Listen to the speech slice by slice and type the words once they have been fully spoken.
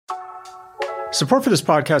Support for this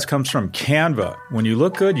podcast comes from Canva. When you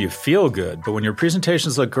look good, you feel good. But when your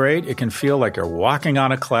presentations look great, it can feel like you're walking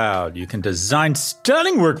on a cloud. You can design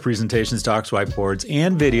stunning work presentations, docs, whiteboards,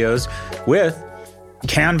 and videos with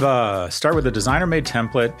Canva. Start with a designer-made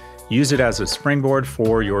template. Use it as a springboard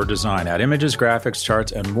for your design. Add images, graphics,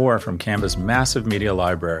 charts, and more from Canva's massive media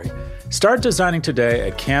library. Start designing today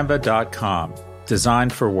at canva.com.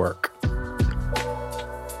 Designed for work.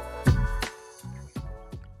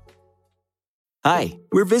 Hi,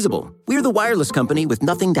 we're Visible. We're the wireless company with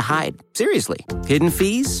nothing to hide. Seriously. Hidden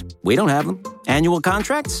fees? We don't have them. Annual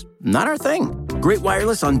contracts? Not our thing. Great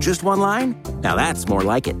wireless on just one line? Now that's more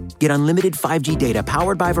like it. Get unlimited 5G data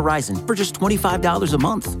powered by Verizon for just $25 a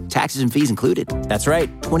month. Taxes and fees included. That's right,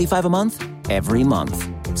 $25 a month, every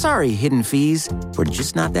month. Sorry, hidden fees. We're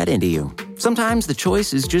just not that into you. Sometimes the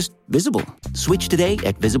choice is just Visible. Switch today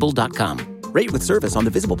at Visible.com. Rate with service on the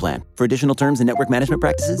Visible plan. For additional terms and network management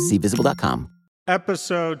practices, see Visible.com.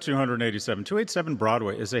 Episode 287. 287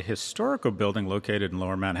 Broadway is a historical building located in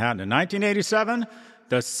Lower Manhattan. In 1987,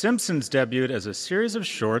 The Simpsons debuted as a series of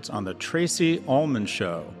shorts on The Tracy Ullman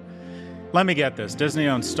Show. Let me get this. Disney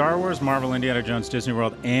owns Star Wars, Marvel, Indiana Jones, Disney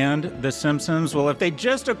World, and The Simpsons. Well, if they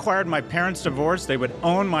just acquired my parents' divorce, they would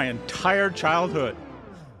own my entire childhood.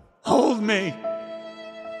 Hold me.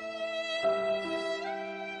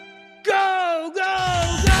 Go,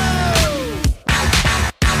 go, go!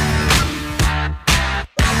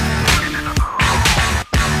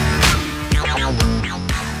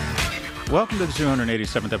 Welcome to the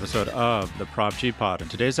 287th episode of the Prop G Pod. In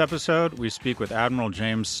today's episode, we speak with Admiral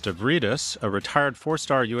James Stavridis, a retired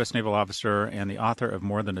four-star U.S. naval officer and the author of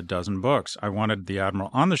more than a dozen books. I wanted the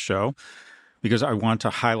Admiral on the show because I want to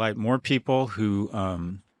highlight more people who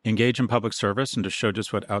engage in public service and to show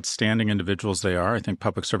just what outstanding individuals they are. I think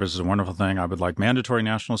public service is a wonderful thing. I would like mandatory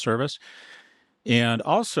national service. And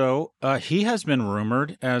also, he has been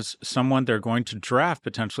rumored as someone they're going to draft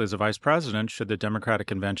potentially as a vice president should the Democratic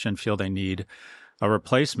convention feel they need a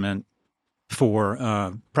replacement for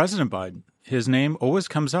President Biden. His name always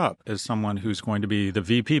comes up as someone who's going to be the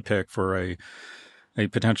VP pick for a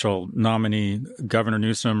potential nominee, Governor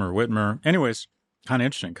Newsom or Whitmer. Anyways, kind of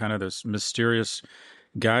interesting, kind of this mysterious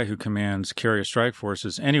guy who commands carrier strike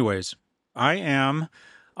forces. Anyways, I am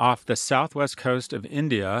off the southwest coast of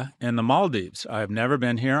India in the Maldives. I've never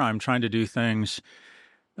been here. I'm trying to do things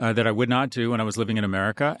that I would not do when I was living in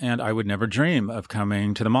America, and I would never dream of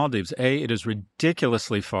coming to the Maldives. It is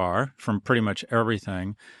ridiculously far from pretty much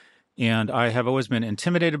everything, and I have always been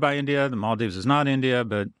intimidated by India. The Maldives is not India,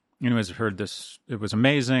 but anyways, I've heard this. It was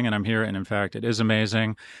amazing, and I'm here, and in fact, it is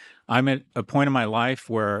amazing. I'm at a point in my life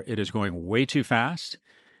where it is going way too fast,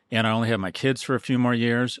 and I only have my kids for a few more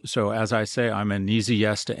years. So as I say, I'm an easy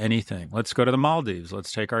yes to anything. Let's go to the Maldives.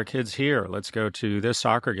 Let's take our kids here. Let's go to this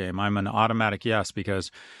soccer game. I'm an automatic yes,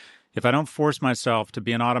 because if I don't force myself to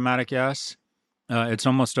be an automatic yes, it's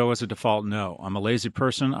almost always a default no. I'm a lazy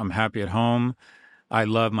person. I'm happy at home. I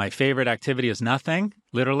love my favorite activity is nothing,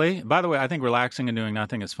 literally. By the way, I think relaxing and doing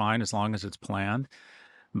nothing is fine as long as it's planned.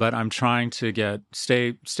 But I'm trying to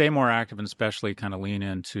stay more active and especially kind of lean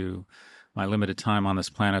into my limited time on this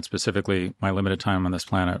planet, specifically my limited time on this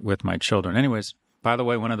planet with my children. Anyways, by the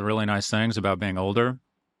way, one of the really nice things about being older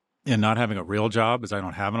and not having a real job is I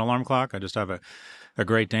don't have an alarm clock. I just have a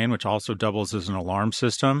Great Dane, which also doubles as an alarm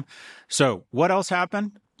system. So what else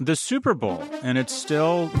happened? The Super Bowl, and it's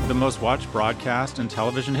still the most watched broadcast in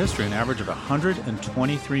television history, an average of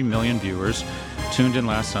 123 million viewers tuned in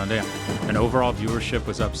last Sunday. And overall viewership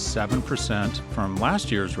was up 7% from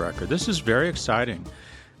last year's record. This is very exciting.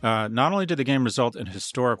 Not only did the game result in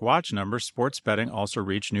historic watch numbers, sports betting also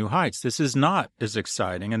reached new heights. This is not as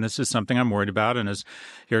exciting, and this is something I'm worried about. And as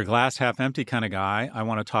you're a glass half empty kind of guy, I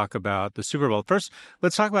want to talk about the Super Bowl. First,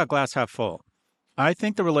 let's talk about glass half full. I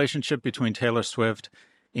think the relationship between Taylor Swift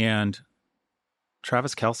and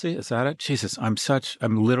Travis Kelce, is that it? Jesus, I'm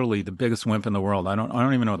literally the biggest wimp in the world. I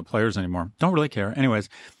don't even know the players anymore. Don't really care. Anyways,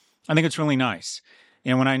 I think it's really nice.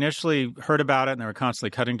 And when I initially heard about it and they were constantly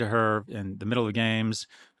cutting to her in the middle of the games,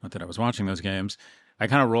 not that I was watching those games, I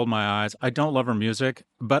kind of rolled my eyes. I don't love her music,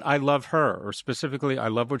 but I love her, or specifically, I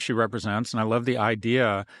love what she represents. And I love the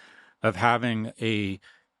idea of having a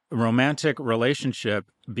romantic relationship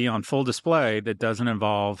be on full display that doesn't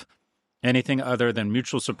involve anything other than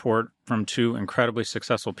mutual support from two incredibly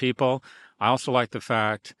successful people. I also like the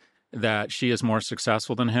fact that she is more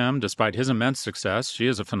successful than him, despite his immense success. She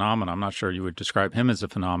is a phenomenon. I'm not sure you would describe him as a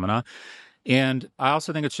phenomenon. And I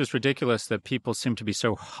also think it's just ridiculous that people seem to be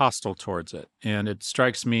so hostile towards it. And it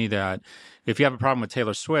strikes me that if you have a problem with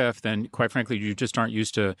Taylor Swift, then quite frankly, you just aren't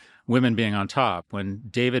used to women being on top. When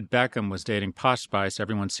David Beckham was dating Posh Spice,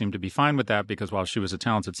 everyone seemed to be fine with that because while she was a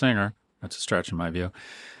talented singer, that's a stretch in my view,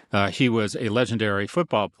 he was a legendary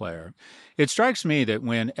football player. It strikes me that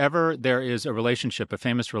whenever there is a relationship, a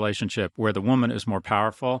famous relationship, where the woman is more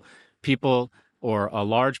powerful, people or a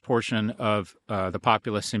large portion of the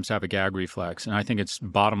populace seems to have a gag reflex. And I think it's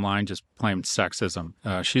bottom line just plain sexism.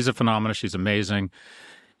 She's a phenomenon. She's amazing.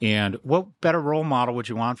 And what better role model would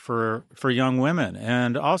you want for young women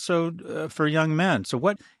and also for young men?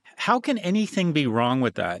 So how can anything be wrong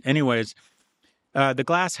with that? Anyways, the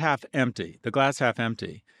glass half empty.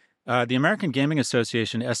 The American Gaming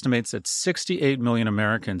Association estimates that 68 million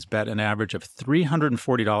Americans bet an average of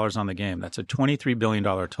 $340 on the game. That's a $23 billion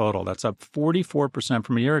total. That's up 44%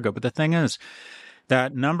 from a year ago. But the thing is,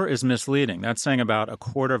 that number is misleading. That's saying about a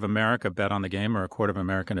quarter of America bet on the game or a quarter of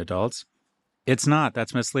American adults. It's not.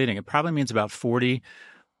 That's misleading. It probably means about 45%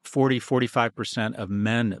 of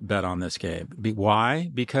men bet on this game.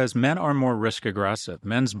 Why? Because men are more risk aggressive.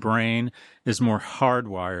 Men's brain is more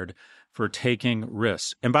hardwired for taking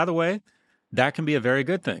risks. And by the way, that can be a very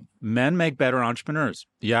good thing. Men make better entrepreneurs.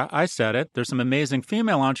 Yeah, I said it. There's some amazing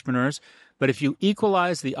female entrepreneurs, but if you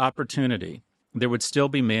equalize the opportunity, there would still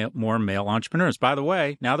be more male entrepreneurs. By the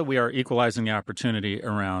way, now that we are equalizing the opportunity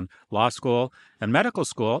around law school and medical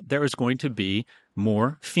school, there is going to be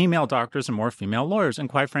more female doctors and more female lawyers. And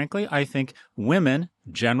quite frankly, I think women,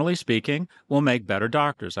 generally speaking, will make better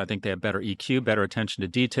doctors. I think they have better EQ, better attention to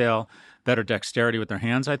detail, better dexterity with their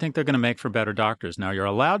hands. I think they're going to make for better doctors. Now, you're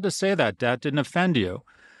allowed to say that. That didn't offend you.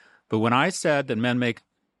 But when I said that men make,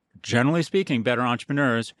 generally speaking, better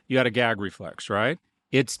entrepreneurs, you had a gag reflex, right?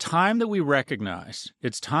 It's time that we recognize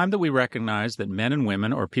that men and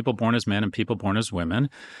women, or people born as men and people born as women,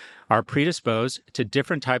 are predisposed to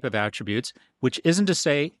different type of attributes, which isn't to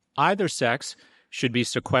say either sex should be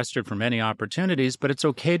sequestered from any opportunities, but it's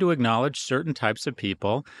okay to acknowledge certain types of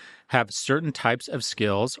people have certain types of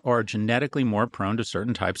skills or are genetically more prone to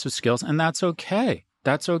certain types of skills, and that's okay.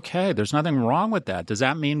 That's okay. There's nothing wrong with that. Does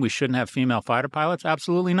that mean we shouldn't have female fighter pilots?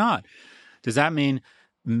 Absolutely not. Does that mean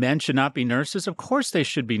men should not be nurses? Of course they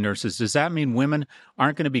should be nurses. Does that mean women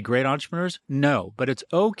aren't going to be great entrepreneurs? No, but it's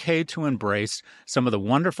okay to embrace some of the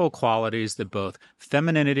wonderful qualities that both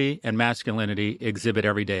femininity and masculinity exhibit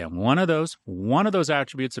every day. And one of those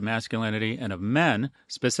attributes of masculinity and of men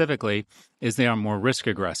specifically is they are more risk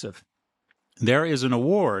aggressive. There is an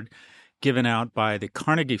award given out by the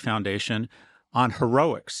Carnegie Foundation on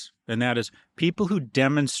heroics, and that is people who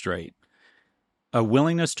demonstrate a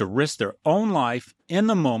willingness to risk their own life in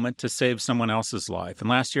the moment to save someone else's life. And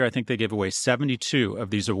last year, I think they gave away 72 of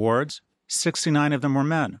these awards. 69 of them were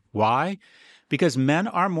men. Why? Because men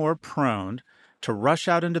are more prone to rush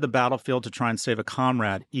out into the battlefield to try and save a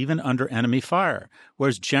comrade, even under enemy fire.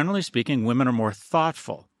 Whereas generally speaking, women are more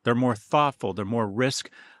thoughtful. They're more thoughtful. They're more risk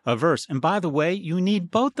averse. And by the way, you need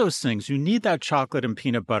both those things. You need that chocolate and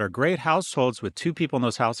peanut butter. Great households with two people in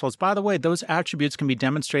those households. By the way, those attributes can be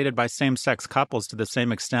demonstrated by same-sex couples to the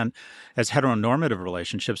same extent as heteronormative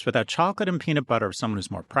relationships. But that chocolate and peanut butter of someone who's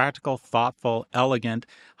more practical, thoughtful, elegant,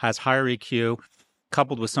 has higher EQ,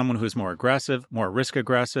 coupled with someone who's more aggressive, more risk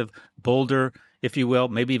aggressive, bolder, if you will,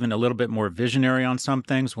 maybe even a little bit more visionary on some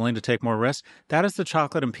things, willing to take more risks. That is the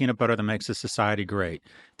chocolate and peanut butter that makes a society great.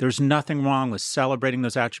 There's nothing wrong with celebrating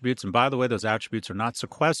those attributes. And by the way, those attributes are not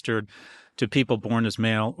sequestered to people born as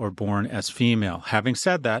male or born as female. Having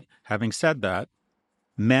said that,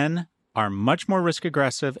 men are much more risk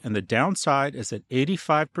aggressive. And the downside is that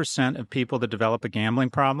 85% of people that develop a gambling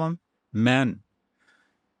problem, men.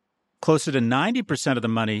 Closer to 90% of the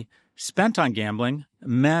money spent on gambling,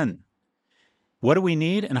 men. What do we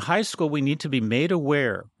need? In high school, we need to be made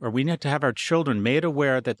aware, or we need to have our children made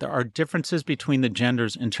aware that there are differences between the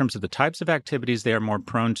genders in terms of the types of activities they are more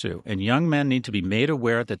prone to. And young men need to be made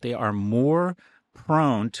aware that they are more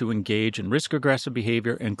prone to engage in risk-aggressive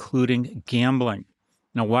behavior, including gambling.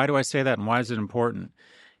 Now, why do I say that, and why is it important?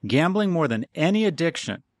 Gambling, more than any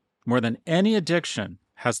addiction,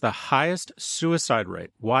 has the highest suicide rate.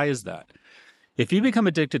 Why is that? If you become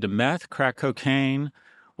addicted to meth, crack cocaine,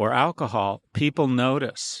 or alcohol, people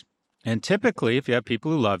notice. And typically, if you have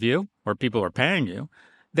people who love you or people who are paying you,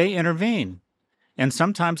 they intervene. And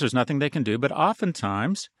sometimes there's nothing they can do, but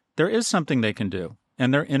oftentimes there is something they can do,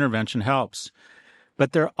 and their intervention helps.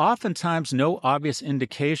 But there are oftentimes no obvious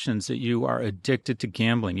indications that you are addicted to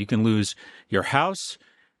gambling. You can lose your house,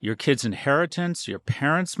 your kids' inheritance, your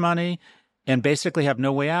parents' money, and basically have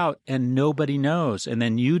no way out, and nobody knows. And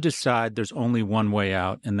then you decide there's only one way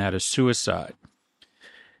out, and that is suicide.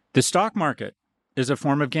 The stock market is a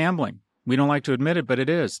form of gambling. We don't like to admit it, but it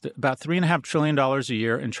is. About $3.5 trillion a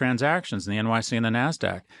year in transactions in the NYSE and the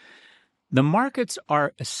NASDAQ. The markets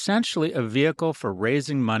are essentially a vehicle for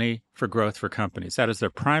raising money for growth for companies. That is their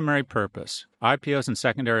primary purpose. IPOs and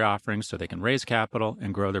secondary offerings so they can raise capital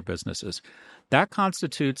and grow their businesses. That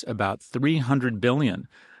constitutes about $300 billion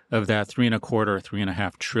of that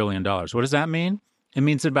 $3.25 trillion. What does that mean? It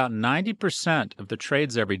means that about 90% of the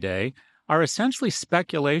trades every day are essentially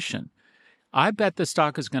speculation. I bet the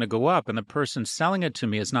stock is going to go up, and the person selling it to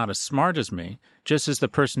me is not as smart as me, just as the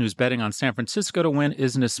person who's betting on San Francisco to win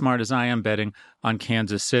isn't as smart as I am betting on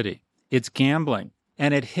Kansas City. It's gambling,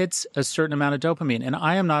 and it hits a certain amount of dopamine, and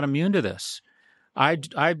I am not immune to this. I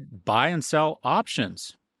buy and sell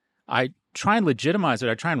options. I try and legitimize it.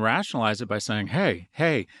 I try and rationalize it by saying,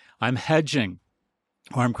 hey, I'm hedging,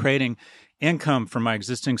 or I'm creating income from my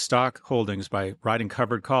existing stock holdings by writing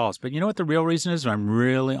covered calls. But you know what the real reason is? If I'm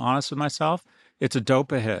really honest with myself, it's a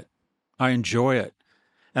dopa hit. I enjoy it.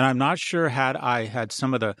 And I'm not sure had I had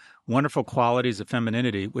some of the wonderful qualities of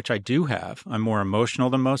femininity, which I do have. I'm more emotional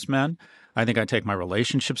than most men. I think I take my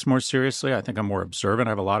relationships more seriously. I think I'm more observant.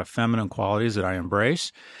 I have a lot of feminine qualities that I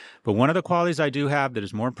embrace. But one of the qualities I do have that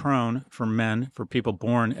is more prone for men, for people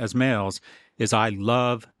born as males, is I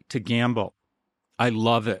love to gamble. I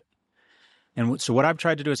love it. And so what I've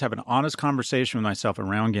tried to do is have an honest conversation with myself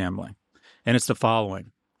around gambling. And it's the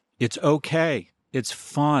following. It's okay. It's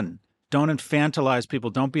fun. Don't infantilize people.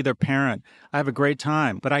 Don't be their parent. I have a great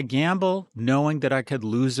time. But I gamble knowing that I could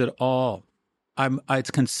lose it all.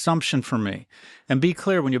 It's consumption for me. And be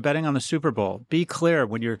clear when you're betting on the Super Bowl. Be clear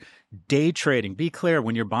when you're day trading. Be clear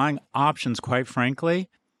when you're buying options, quite frankly.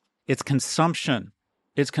 It's consumption.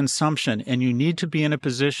 It's consumption, and you need to be in a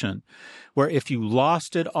position where if you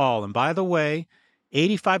lost it all, and by the way,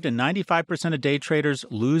 85 to 95% of day traders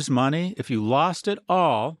lose money. If you lost it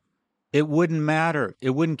all, it wouldn't matter. It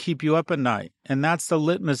wouldn't keep you up at night. And that's the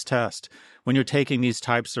litmus test when you're taking these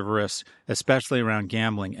types of risks, especially around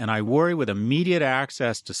gambling. And I worry with immediate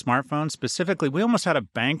access to smartphones, specifically, we almost had a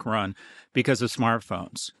bank run because of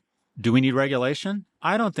smartphones. Do we need regulation?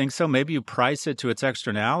 I don't think so. Maybe you price it to its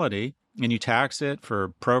externality and you tax it for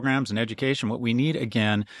programs and education. What we need,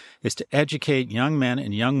 again, is to educate young men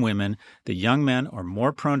and young women that young men are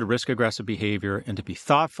more prone to risk-aggressive behavior and to be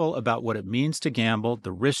thoughtful about what it means to gamble,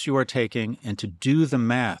 the risks you are taking, and to do the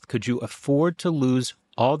math. Could you afford to lose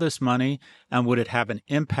all this money, and would it have an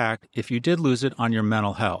impact if you did lose it on your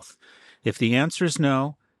mental health? If the answer is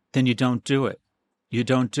no, then you don't do it. You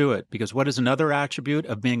don't do it because what is another attribute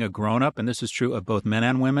of being a grown-up, and this is true of both men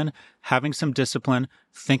and women, having some discipline,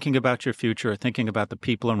 thinking about your future, thinking about the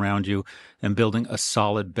people around you, and building a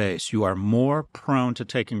solid base. You are more prone to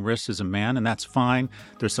taking risks as a man, and that's fine.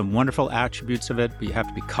 There's some wonderful attributes of it, but you have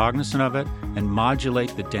to be cognizant of it and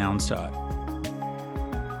modulate the downside.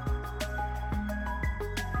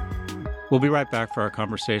 We'll be right back for our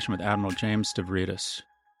conversation with Admiral James Stavridis.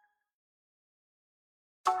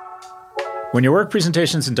 When your work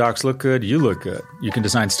presentations and docs look good, you look good. You can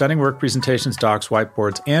design stunning work presentations, docs,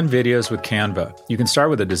 whiteboards, and videos with Canva. You can start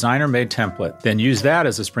with a designer-made template, then use that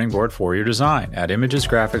as a springboard for your design. Add images,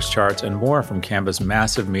 graphics, charts, and more from Canva's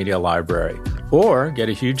massive media library. Or get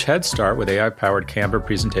a huge head start with AI-powered Canva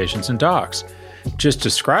presentations and docs. Just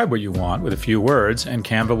describe what you want with a few words, and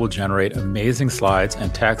Canva will generate amazing slides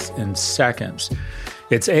and text in seconds.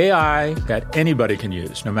 It's AI that anybody can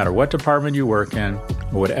use, no matter what department you work in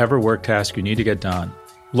or whatever work task you need to get done.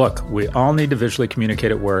 Look, we all need to visually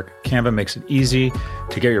communicate at work. Canva makes it easy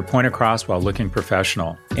to get your point across while looking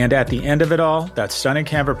professional. And at the end of it all, that stunning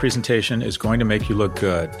Canva presentation is going to make you look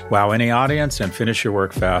good, wow any audience, and finish your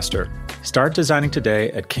work faster. Start designing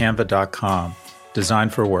today at canva.com. Design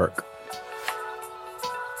for work.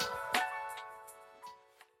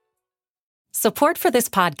 Support for this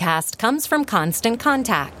podcast comes from Constant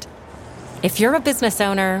Contact. If you're a business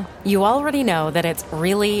owner, you already know that it's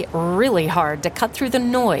really, really hard to cut through the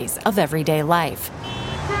noise of everyday life.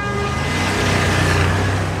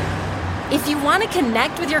 If you want to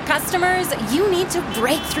connect with your customers, you need to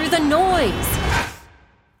break through the noise.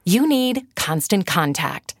 You need Constant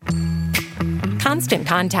Contact. Constant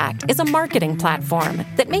Contact is a marketing platform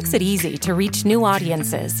that makes it easy to reach new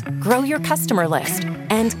audiences, grow your customer list,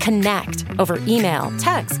 and connect over email,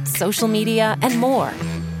 text, social media, and more.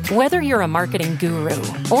 Whether you're a marketing guru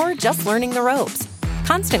or just learning the ropes,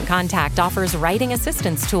 Constant Contact offers writing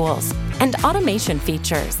assistance tools and automation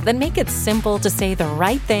features that make it simple to say the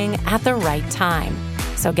right thing at the right time,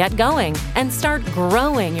 So get going and start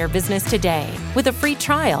growing your business today with a free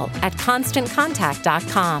trial at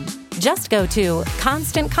ConstantContact.com. Just go to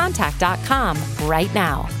ConstantContact.com right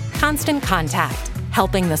now. Constant Contact,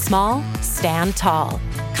 helping the small stand tall.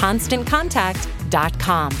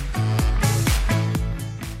 ConstantContact.com.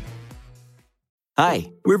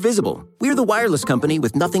 Hi, we're Visible. We're the wireless company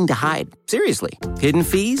with nothing to hide. Seriously. Hidden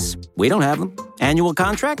fees? We don't have them. Annual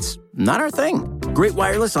contracts? Not our thing. Great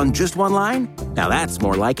wireless on just one line? Now that's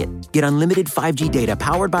more like it. Get unlimited 5G data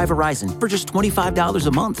powered by Verizon for just $25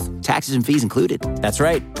 a month. Taxes and fees included. That's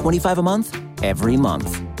right, $25 a month, every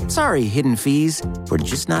month. Sorry, hidden fees. We're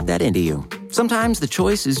just not that into you. Sometimes the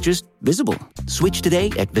choice is just Visible. Switch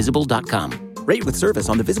today at Visible.com. Rate with service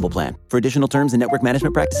on the Visible plan. For additional terms and network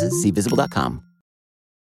management practices, see Visible.com.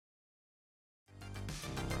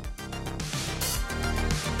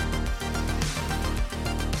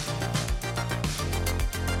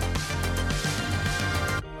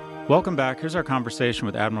 Welcome back. Here's our conversation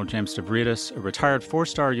with Admiral James Stavridis, a retired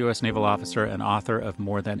four-star U.S. naval officer and author of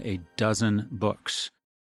more than a dozen books.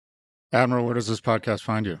 Admiral, where does this podcast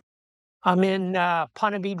find you? I'm in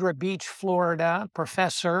Ponte Vedra Beach, Florida,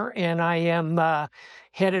 professor, and I am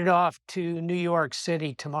headed off to New York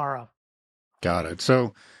City tomorrow. Got it.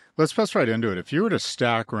 So let's bust right into it. If you were to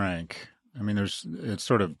stack rank, I mean, it's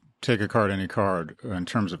sort of take a card, any card, in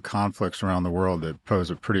terms of conflicts around the world that pose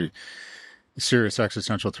a pretty serious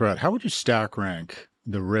existential threat. How would you stack rank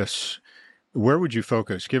the risks? Where would you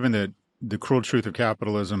focus, given that the cruel truth of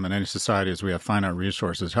capitalism in any society is we have finite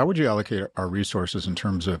resources? How would you allocate our resources in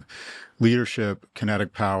terms of leadership,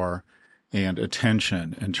 kinetic power, and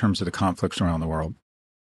attention in terms of the conflicts around the world?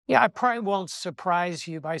 Yeah, I probably won't surprise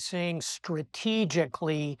you by saying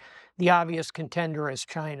strategically the obvious contender is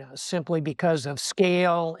China, simply because of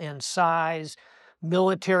scale and size,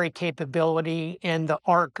 military capability, and the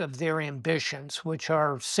arc of their ambitions, which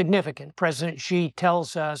are significant. President Xi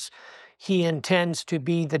tells us he intends to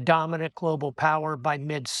be the dominant global power by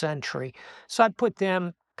mid-century. So I'd put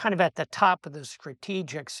them kind of at the top of the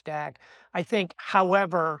strategic stack. I think,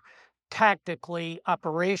 however, tactically,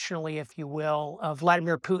 operationally, if you will,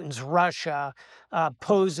 Vladimir Putin's Russia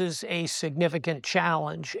poses a significant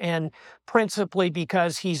challenge, and principally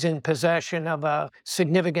because he's in possession of a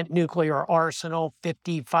significant nuclear arsenal,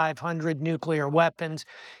 5,500 nuclear weapons.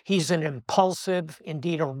 He's an impulsive,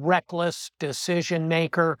 indeed a reckless decision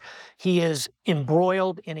maker. He is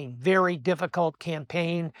embroiled in a very difficult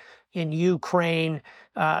campaign in Ukraine,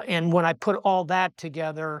 and when I put all that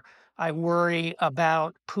together, I worry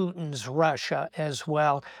about Putin's Russia as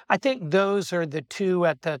well. I think those are the two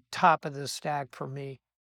at the top of the stack for me.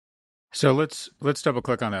 So let's double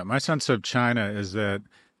click on that. My sense of China is that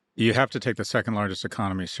you have to take the second largest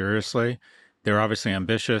economy seriously. They're obviously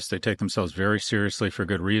ambitious. They take themselves very seriously for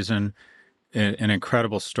good reason. An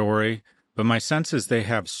incredible story. But my sense is they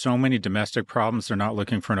have so many domestic problems, they're not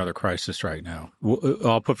looking for another crisis right now.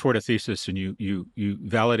 I'll put forward a thesis and you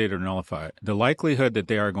validate or nullify it. The likelihood that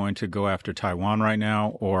they are going to go after Taiwan right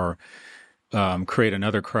now or create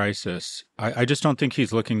another crisis, I just don't think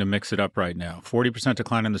he's looking to mix it up right now. 40%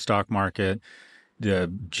 decline in the stock market. The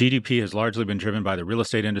GDP has largely been driven by the real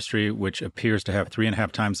estate industry, which appears to have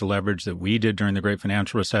 3.5 times the leverage that we did during the Great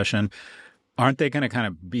Financial Recession. Aren't they going to kind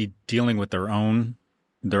of be dealing with their own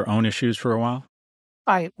issues for a while?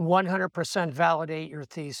 I 100% validate your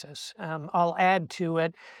thesis. I'll add to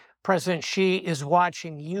it, President Xi is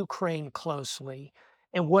watching Ukraine closely.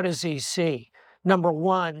 And what does he see? Number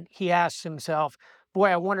one, he asks himself, boy,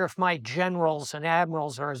 I wonder if my generals and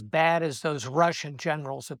admirals are as bad as those Russian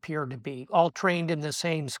generals appear to be, all trained in the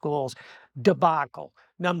same schools. Debacle.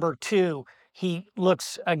 Number two, he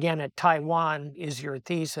looks again at Taiwan, is your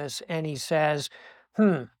thesis, and he says,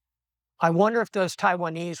 I wonder if those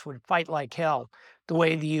Taiwanese would fight like hell the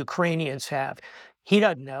way the Ukrainians have. He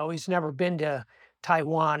doesn't know. He's never been to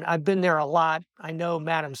Taiwan. I've been there a lot. I know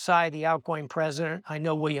Madam Tsai, the outgoing president. I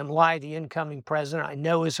know William Lai, the incoming president. I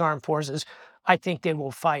know his armed forces. I think they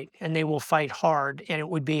will fight, and they will fight hard, and it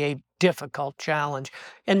would be a difficult challenge.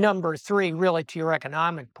 And number three, really to your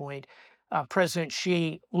economic point, President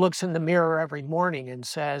Xi looks in the mirror every morning and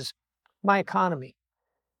says, my economy,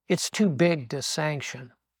 it's too big to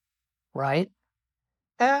sanction. Right?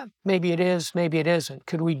 Maybe it is, maybe it isn't.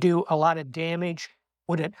 Could we do a lot of damage?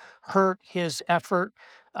 Would it hurt his effort,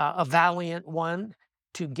 a valiant one,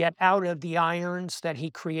 to get out of the irons that he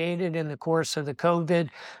created in the course of the COVID,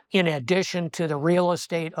 in addition to the real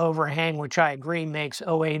estate overhang, which I agree makes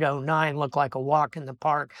 08, 09 look like a walk in the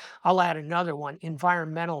park? I'll add another one,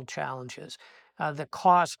 environmental challenges. The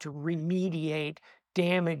cost to remediate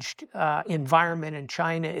damaged environment in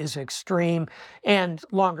China is extreme. And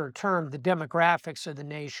longer term, the demographics of the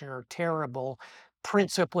nation are terrible,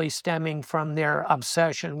 principally stemming from their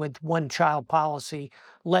obsession with one-child policy,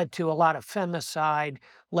 led to a lot of femicide,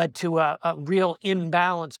 led to a real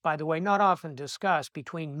imbalance, by the way, not often discussed,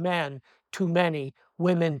 between men, too many,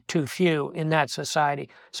 women, too few in that society.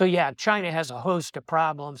 So yeah, China has a host of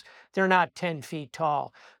problems. They're not 10 feet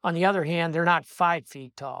tall. On the other hand, they're not 5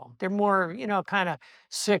 feet tall. They're more, kind of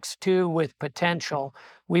 6'2" with potential.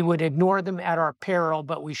 We would ignore them at our peril,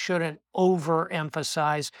 but we shouldn't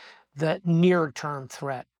overemphasize the near-term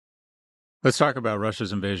threat. Let's talk about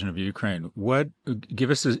Russia's invasion of Ukraine. Give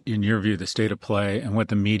us, in your view, the state of play and what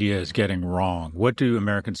the media is getting wrong. What do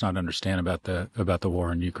Americans not understand about the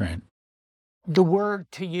war in Ukraine? The word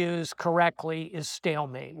to use correctly is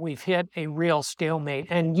stalemate. We've hit a real stalemate.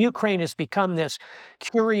 And Ukraine has become this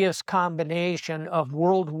curious combination of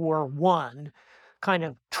World War I, kind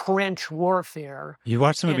of trench warfare. You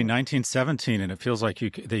watched the movie 1917, and it feels like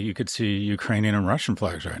you could see Ukrainian and Russian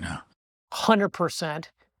flags right now. 100%.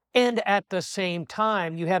 And at the same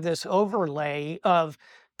time, you have this overlay of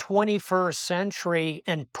 21st century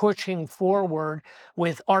and pushing forward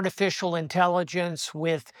with artificial intelligence,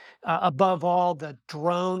 with above all, the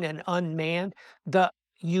drone and unmanned. The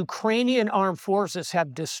Ukrainian armed forces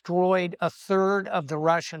have destroyed a third of the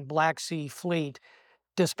Russian Black Sea fleet,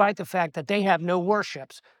 despite the fact that they have no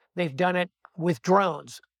warships. They've done it with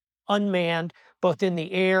drones, unmanned, both in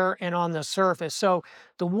the air and on the surface. So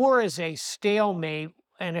the war is a stalemate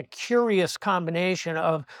and a curious combination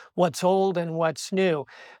of what's old and what's new.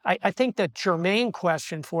 I think the germane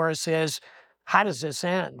question for us is, how does this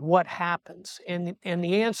end? What happens? And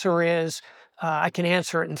the answer is, I can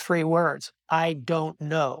answer it in 3 words. I don't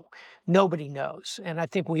know. Nobody knows. And I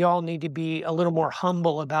think we all need to be a little more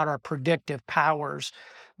humble about our predictive powers.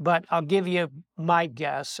 But I'll give you my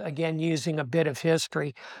guess, again, using a bit of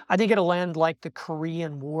history. I think it'll end like the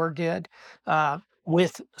Korean War did,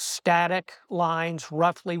 with static lines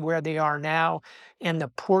roughly where they are now, and the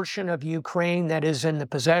portion of Ukraine that is in the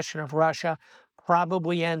possession of Russia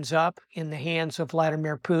probably ends up in the hands of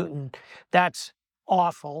Vladimir Putin. That's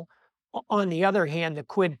awful. On the other hand, the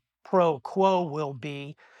quid pro quo will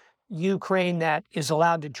be Ukraine that is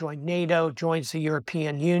allowed to join NATO, joins the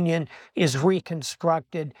European Union, is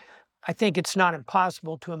reconstructed. I think it's not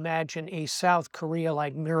impossible to imagine a South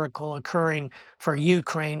Korea-like miracle occurring for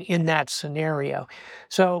Ukraine in that scenario.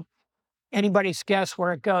 So anybody's guess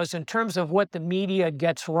where it goes. In terms of what the media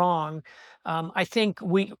gets wrong, I think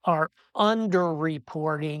we are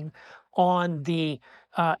underreporting on the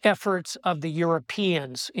efforts of the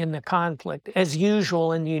Europeans in the conflict. As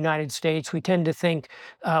usual in the United States, we tend to think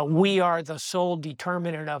we are the sole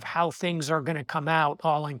determinant of how things are going to come out,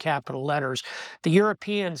 all in capital letters. The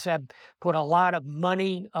Europeans have put a lot of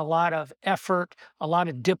money, a lot of effort, a lot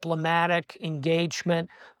of diplomatic engagement,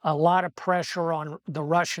 a lot of pressure on the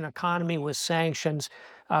Russian economy with sanctions.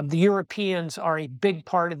 The Europeans are a big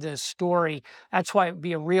part of this story. That's why it would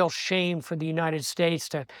be a real shame for the United States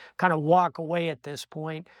to kind of walk away at this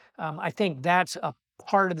point. I think that's a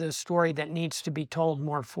part of the story that needs to be told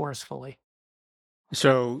more forcefully.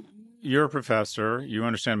 So you're a professor. You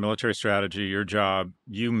understand military strategy, your job.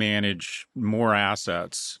 You manage more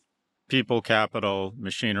assets, people, capital,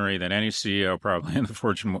 machinery than any CEO probably in the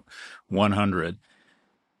Fortune 100.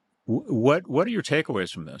 What are your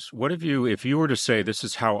takeaways from this? What have you, if you were to say, this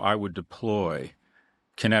is how I would deploy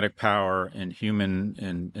kinetic power and human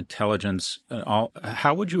and intelligence, and all,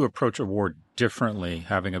 how would you approach a war differently,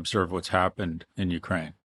 having observed what's happened in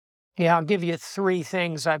Ukraine? Yeah, I'll give you 3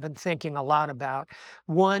 things I've been thinking a lot about.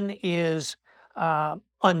 One is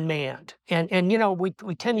unmanned. And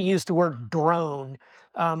we tend to use the word drone.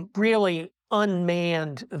 Really,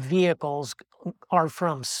 unmanned vehicles are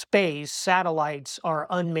from space. Satellites are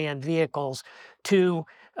unmanned vehicles to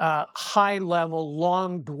high-level,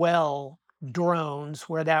 long-dwell drones,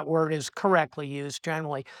 where that word is correctly used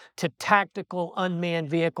generally, to tactical unmanned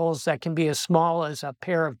vehicles that can be as small as a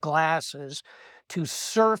pair of glasses, to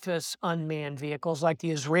surface unmanned vehicles like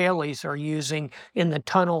the Israelis are using in the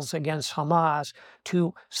tunnels against Hamas,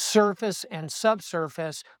 to surface and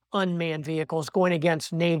subsurface unmanned vehicles going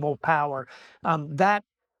against naval power. That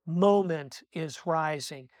moment is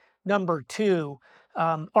rising. Number 2,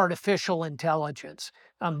 artificial intelligence.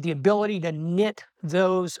 The ability to knit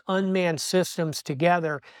those unmanned systems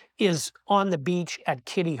together is on the beach at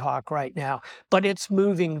Kitty Hawk right now, but it's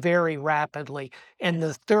moving very rapidly. And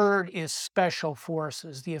the third is special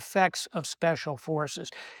forces, the effects of special forces.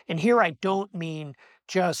 And here I don't mean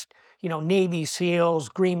just, Navy SEALs,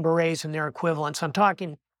 Green Berets, and their equivalents. I'm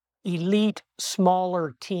talking elite,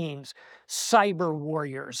 smaller teams. Cyber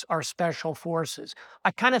warriors are special forces.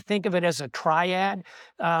 I kind of think of it as a triad.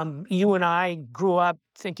 You and I grew up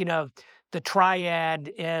thinking of the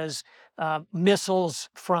triad as missiles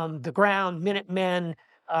from the ground, Minutemen,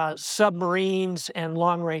 submarines, and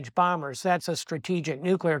long-range bombers. That's a strategic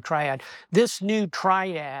nuclear triad. This new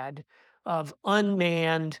triad of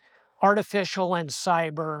unmanned, artificial and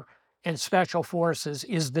cyber, and special forces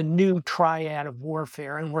is the new triad of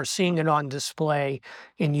warfare, and we're seeing it on display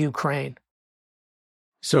in Ukraine.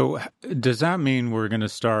 So does that mean we're going to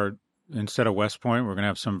start, instead of West Point, we're going to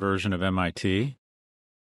have some version of MIT?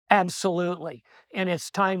 Absolutely. And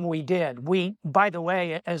it's time we did. We, by the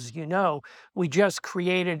way, as you know, we just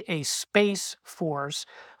created a space force.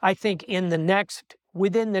 I think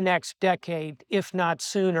within the next decade, if not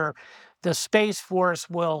sooner, the Space Force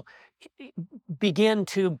will begin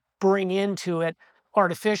to bring into it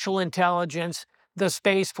artificial intelligence, the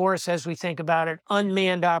Space Force as we think about it,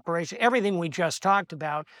 unmanned operation, everything we just talked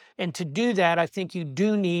about. And to do that, I think you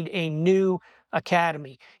do need a new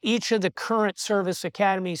academy. Each of the current service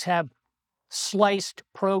academies have sliced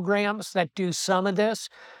programs that do some of this,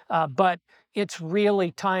 but it's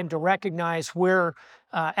really time to recognize we're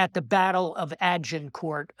at the Battle of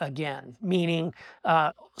Agincourt again, meaning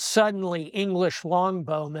suddenly English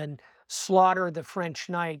longbowmen slaughter the French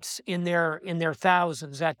knights in their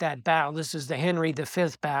thousands at that battle. This is the Henry V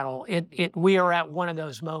battle. We are at one of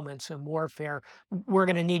those moments in warfare. We're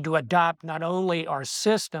going to need to adopt not only our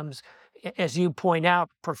systems, as you point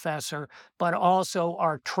out, Professor, but also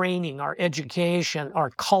our training, our education, our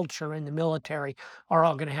culture in the military are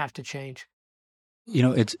all going to have to change. You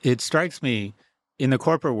know, it strikes me in the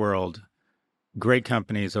corporate world, great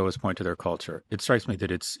companies always point to their culture. It strikes me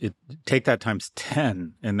that take that times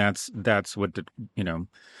 10, and that's what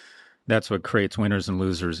that's what creates winners and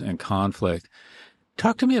losers and conflict.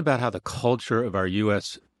 Talk to me about how the culture of our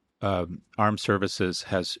U.S. Armed services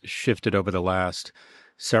has shifted over the last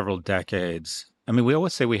several decades. I mean, we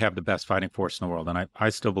always say we have the best fighting force in the world, and I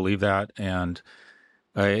still believe that, and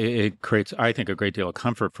it creates, I think, a great deal of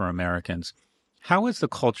comfort for Americans. How has the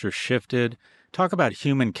culture shifted? Talk about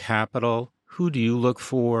human capital. Who do you look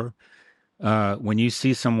for when you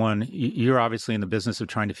see someone? You're obviously in the business of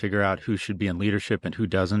trying to figure out who should be in leadership and who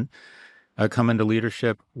doesn't come into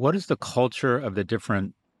leadership. What is the culture of the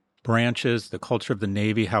different branches, the culture of the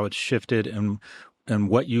Navy, how it's shifted, and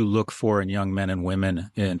what you look for in young men and women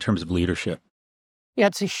in terms of leadership? Yeah,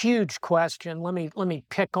 it's a huge question. Let me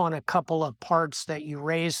pick on a couple of parts that you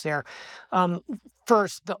raised there.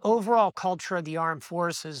 First, the overall culture of the armed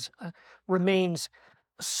forces remains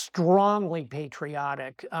strongly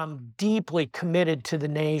patriotic, deeply committed to the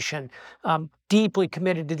nation, deeply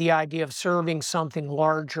committed to the idea of serving something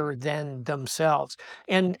larger than themselves.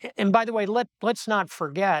 And by the way, let's not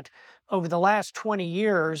forget, over the last 20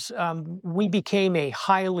 years, we became a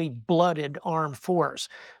highly blooded armed force.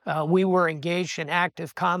 We were engaged in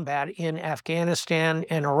active combat in Afghanistan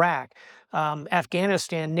and Iraq.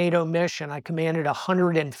 Afghanistan, NATO mission, I commanded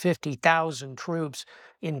 150,000 troops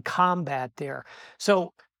in combat there.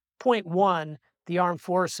 So, point one, the armed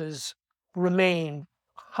forces remain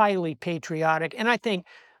highly patriotic, and I think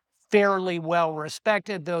fairly well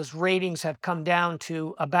respected. Those ratings have come down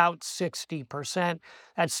to about 60%.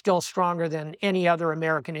 That's still stronger than any other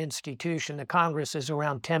American institution. The Congress is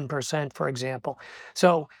around 10%, for example.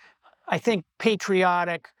 So I think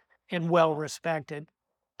patriotic and well respected.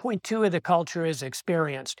 Point two of the culture is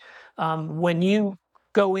experienced. When you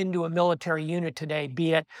go into a military unit today,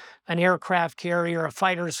 be it an aircraft carrier, a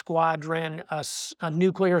fighter squadron, a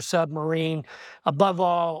nuclear submarine, above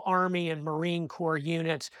all, Army and Marine Corps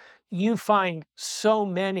units, you find so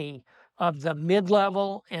many of the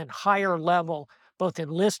mid-level and higher level, both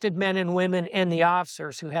enlisted men and women and the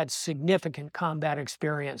officers who had significant combat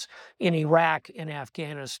experience in Iraq and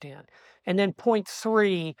Afghanistan. And then point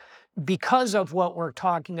three, because of what we're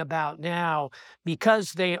talking about now,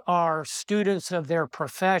 because they are students of their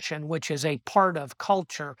profession, which is a part of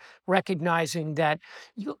culture, recognizing that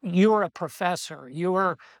you're a professor,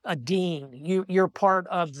 you're a dean, you're part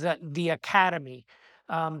of the academy.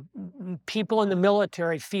 People in the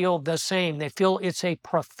military feel the same. They feel it's a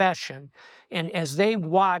profession. And as they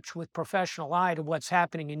watch with professional eye to what's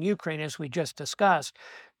happening in Ukraine, as we just discussed,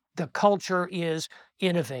 the culture is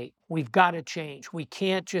innovate. We've got to change. We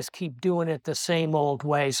can't just keep doing it the same old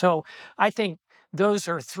way. So I think those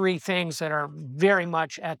are three things that are very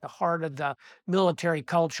much at the heart of the military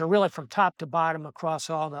culture, really from top to bottom across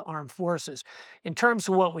all the armed forces. In terms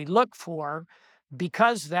of what we look for,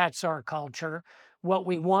 because that's our culture, What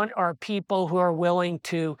we want are people who are willing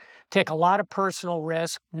to take a lot of personal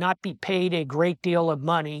risk, not be paid a great deal of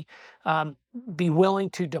money, be willing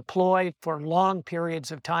to deploy for long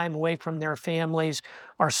periods of time away from their families,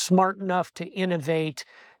 are smart enough to innovate,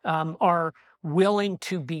 are willing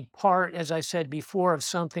to be part, as I said before, of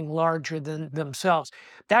something larger than themselves.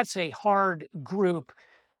 That's a hard group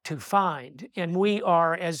to find. And we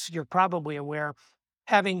are, as you're probably aware,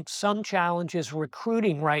 having some challenges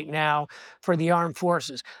recruiting right now for the armed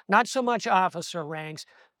forces. Not so much officer ranks,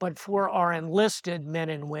 but for our enlisted men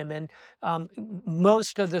and women.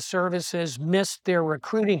 Most of the services missed their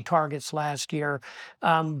recruiting targets last year,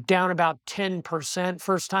 down about 10%,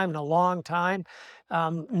 first time in a long time.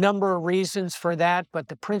 Number of reasons for that, but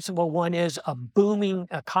the principal one is a booming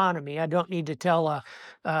economy. I don't need to tell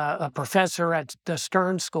a professor at the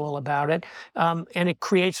Stern School about it. And it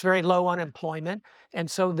creates very low unemployment. And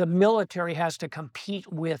so the military has to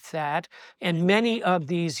compete with that. And many of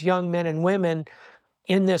these young men and women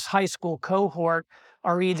in this high school cohort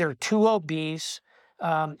are either too obese,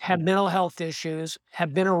 have mental health issues,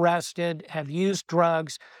 have been arrested, have used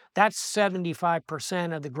drugs. That's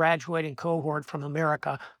 75% of the graduating cohort from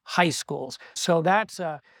America high schools. So that's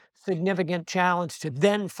a significant challenge to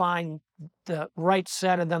then find the right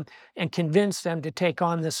set of them and convince them to take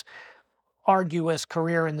on this arduous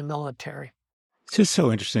career in the military. It's just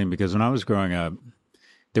so interesting because when I was growing up,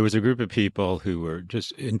 there was a group of people who were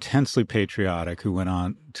just intensely patriotic who went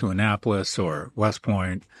on to Annapolis or West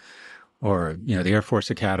Point or, the Air Force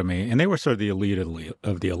Academy, and they were sort of the elite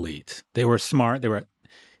of the elite. They were smart. They were,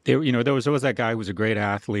 there was always that guy who was a great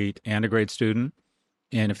athlete and a great student,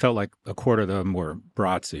 and it felt like a quarter of them were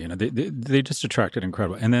Brazzi. They just attracted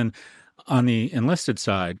incredible. And then on the enlisted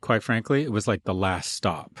side, quite frankly, it was like the last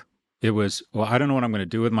stop. It was, well, I don't know what I'm going to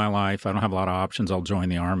do with my life. I don't have a lot of options. I'll join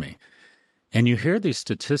the Army. And you hear these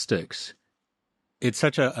statistics. It's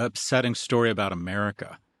such an upsetting story about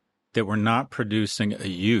America that we're not producing a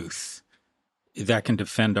youth that can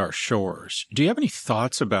defend our shores. Do you have any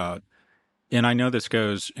thoughts about, and I know this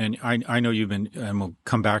goes, and I know you've been, and we'll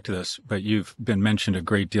come back to this, but you've been mentioned a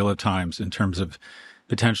great deal of times in terms of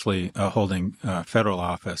potentially holding federal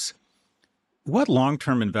office. What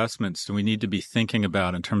long-term investments do we need to be thinking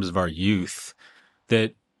about in terms of our youth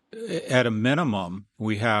that at a minimum,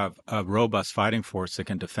 we have a robust fighting force that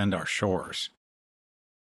can defend our shores?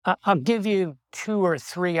 I'll give you 2 or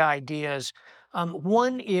 3 ideas.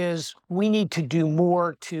 One is we need to do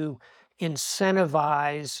more to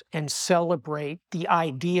incentivize and celebrate the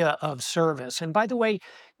idea of service. And by the way,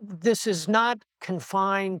 this is not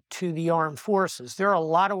confined to the armed forces. There are a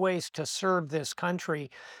lot of ways to serve this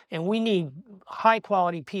country, and we need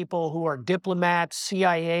high-quality people who are diplomats,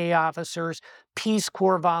 CIA officers, Peace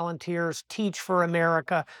Corps volunteers, Teach for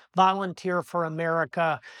America, Volunteer for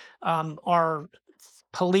America, our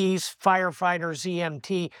police, firefighters,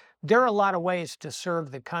 EMT. There are a lot of ways to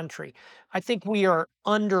serve the country. I think we are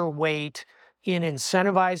underweight in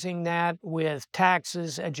incentivizing that with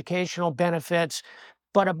taxes, educational benefits,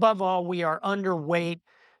 but above all, we are underweight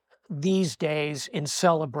these days in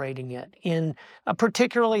celebrating it, in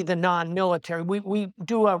particularly the non-military. We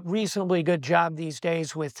do a reasonably good job these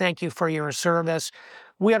days with thank you for your service.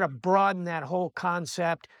 We ought to broaden that whole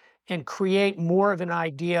concept and create more of an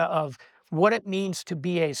idea of what it means to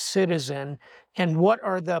be a citizen and what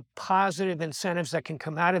are the positive incentives that can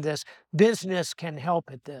come out of this. Business can help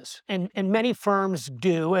at this. And many firms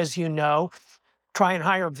do, as you know, try and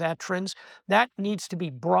hire veterans. That needs to be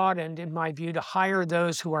broadened, in my view, to hire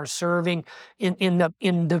those who are serving in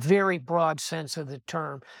the very broad sense of the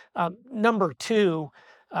term. Number 2,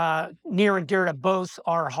 near and dear to both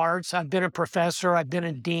our hearts. I've been a professor. I've been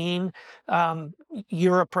a dean.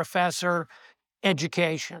 You're a professor.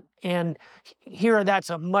 Education. And here, that's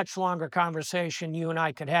a much longer conversation you and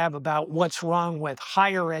I could have about what's wrong with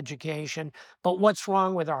higher education, but what's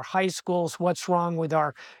wrong with our high schools, what's wrong with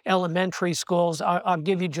our elementary schools. I'll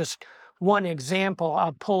give you just one example.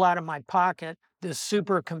 I'll pull out of my pocket this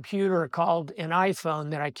supercomputer called an iPhone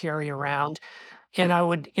that I carry around. And I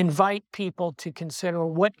would invite people to consider,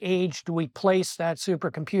 what age do we place that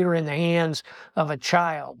supercomputer in the hands of a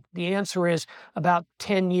child? The answer is about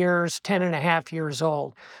 10 years, 10 and a half years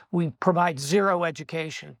old. We provide zero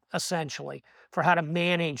education, essentially, for how to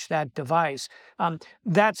manage that device.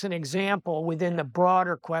 That's an example within the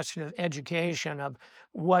broader question of education of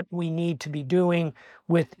what we need to be doing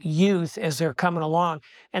with youth as they're coming along.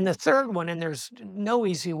 And the third one, and there's no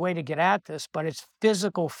easy way to get at this, but it's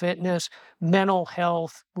physical fitness, mental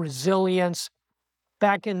health, resilience.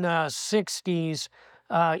 Back in the 60s,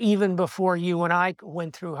 even before you and I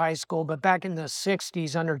went through high school. But back in the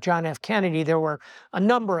 60s under John F. Kennedy, there were a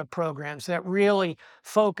number of programs that really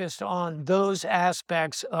focused on those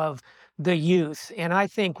aspects of the youth. And I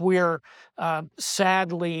think we're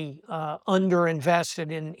sadly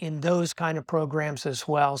underinvested in those kind of programs as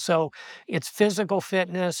well. So it's physical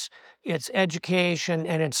fitness, it's education,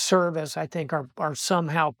 and it's service, I think, are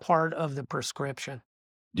somehow part of the prescription.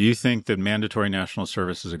 Do you think that mandatory national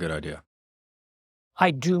service is a good idea?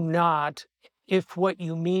 I do not, if what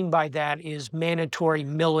you mean by that is mandatory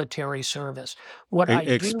military service. What I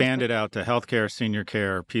do Expand it out to healthcare, senior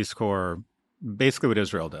care, Peace Corps, basically what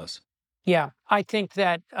Israel does. Yeah, I think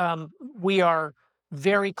that we are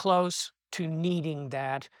very close to needing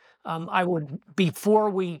that. I would, before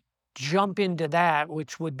we jump into that,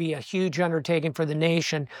 which would be a huge undertaking for the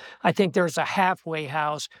nation, I think there's a halfway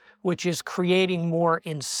house, which is creating more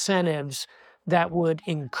incentives that would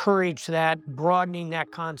encourage that, broadening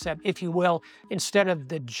that concept, if you will, instead of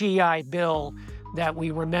the GI Bill that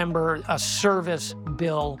we remember, a service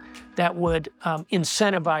bill that would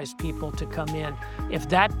incentivize people to come in. If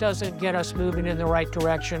that doesn't get us moving in the right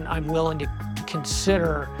direction, I'm willing to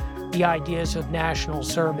consider the ideas of national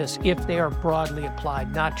service if they are broadly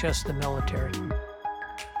applied, not just the military.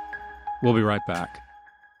 We'll be right back.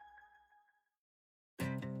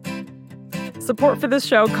 Support for this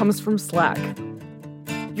show comes from Slack.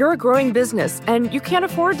 You're a growing business, and you can't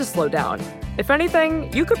afford to slow down. If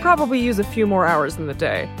anything, you could probably use a few more hours in the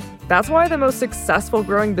day. That's why the most successful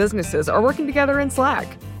growing businesses are working together in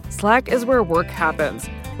Slack. Slack is where work happens,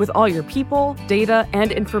 with all your people, data,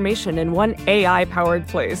 and information in one AI-powered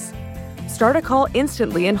place. Start a call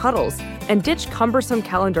instantly in huddles and ditch cumbersome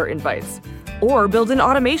calendar invites. Or build an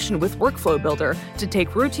automation with Workflow Builder to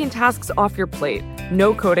take routine tasks off your plate.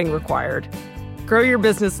 No coding required. Grow your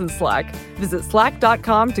business in Slack. Visit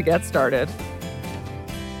slack.com to get started.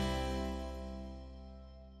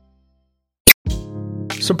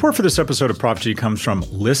 Support for this episode of Prop G comes from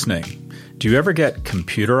listening. Do you ever get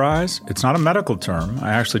computer eyes? It's not a medical term. I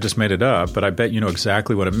actually just made it up, but I bet you know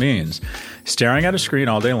exactly what it means. Staring at a screen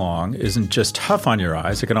all day long isn't just tough on your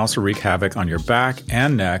eyes. It can also wreak havoc on your back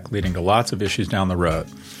and neck, leading to lots of issues down the road.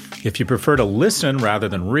 If you prefer to listen rather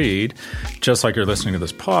than read, just like you're listening to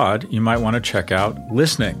this pod, you might want to check out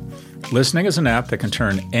Listening. Listening is an app that can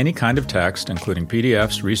turn any kind of text, including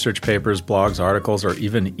PDFs, research papers, blogs, articles, or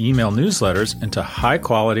even email newsletters, into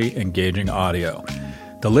high-quality, engaging audio.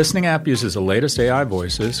 The Listening app uses the latest AI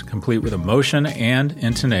voices, complete with emotion and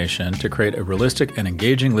intonation, to create a realistic and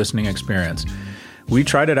engaging listening experience. We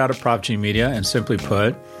tried it out at Prop G Media, and simply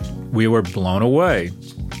put, we were blown away.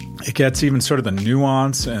 It gets even sort of the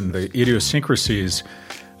nuance and the idiosyncrasies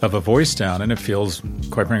of a voice down, and it feels,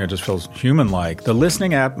 quite frankly, it just feels human-like. The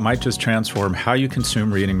Listening app might just transform how you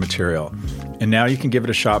consume reading material. And now you can give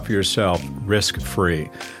it a shot for yourself, risk-free.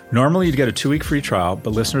 Normally, you'd get a 2-week free trial, but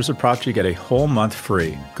listeners of Prop G get a whole month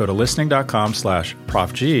free. Go to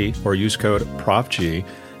listening.com/ProfG or use code ProfG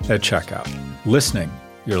at checkout. Listening,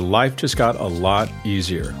 your life just got a lot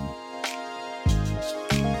easier.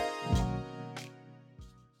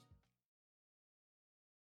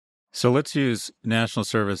 So let's use national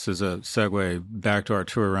service as a segue back to our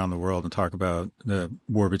tour around the world and talk about the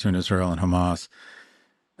war between Israel and Hamas.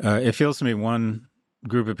 It feels to me one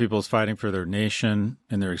group of people is fighting for their nation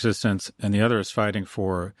and their existence, and the other is fighting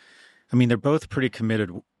for, they're both pretty committed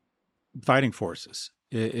fighting forces.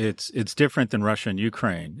 It's different than Russia and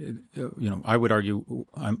Ukraine. I would argue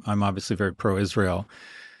I'm obviously very pro-Israel,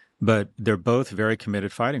 but they're both very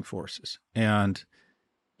committed fighting forces. And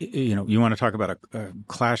you want to talk about a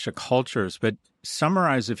clash of cultures, but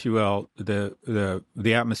summarize, if you will, the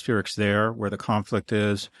atmospherics there, where the conflict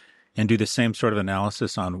is, and do the same sort of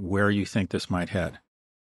analysis on where you think this might head.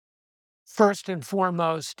 First and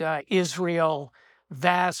foremost, Israel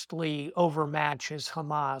vastly overmatches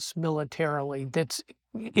Hamas militarily.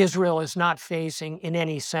 Israel is not facing, in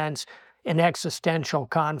any sense, an existential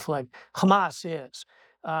conflict. Hamas is.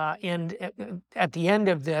 And at the end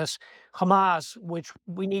of this, Hamas, which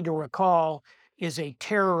we need to recall is a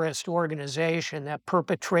terrorist organization that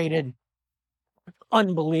perpetrated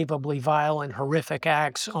unbelievably violent, horrific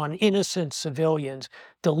acts on innocent civilians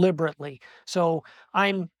deliberately. So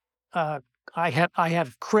I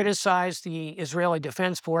have criticized the Israeli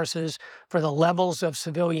Defense Forces for the levels of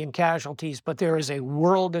civilian casualties, but there is a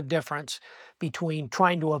world of difference between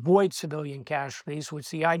trying to avoid civilian casualties, which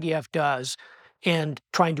the IDF does, and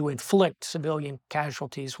trying to inflict civilian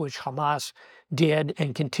casualties, which Hamas did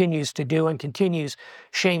and continues to do, and continues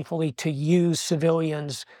shamefully to use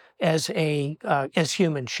civilians as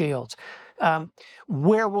human shields. Um,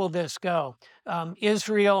 where will this go?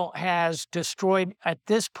 Israel has destroyed, at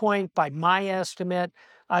this point, by my estimate,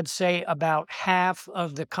 I'd say about half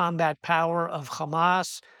of the combat power of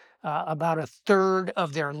Hamas, about a third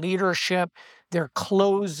of their leadership. They're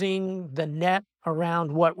closing the net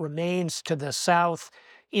around what remains to the south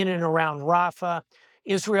in and around Rafah.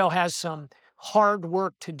 Israel has some hard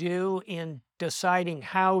work to do in deciding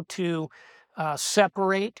how to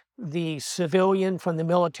separate the civilian from the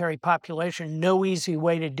military population. No easy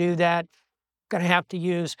way to do that. Going to have to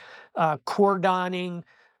use cordoning,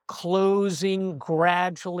 closing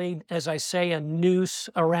gradually, as I say, a noose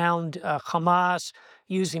around Hamas,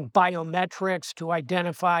 using biometrics to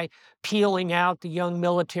identify, peeling out the young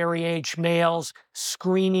military-age males,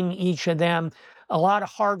 screening each of them. A lot of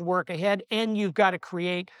hard work ahead, and you've got to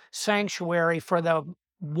create sanctuary for the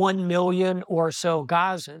 1 million or so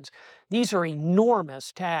Gazans. These are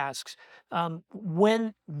enormous tasks.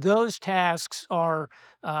 When those tasks are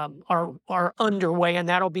underway, and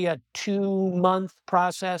that'll be a 2-month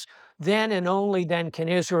process, then and only then can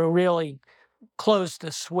Israel really close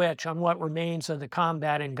the switch on what remains of the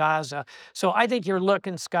combat in Gaza. So I think you're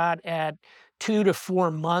looking, Scott, at 2 to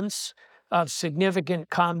 4 months of significant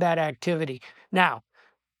combat activity. Now,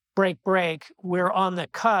 break, we're on the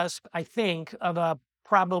cusp, I think, of a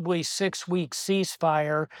probably 6-week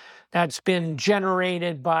ceasefire that's been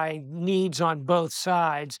generated by needs on both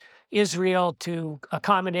sides. Israel to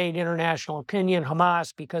accommodate international opinion,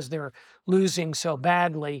 Hamas because they're losing so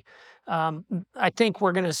badly. I think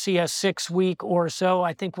we're going to see a 6-week or so.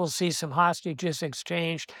 I think we'll see some hostages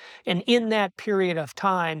exchanged. And in that period of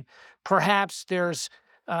time, perhaps there's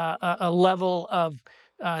a level of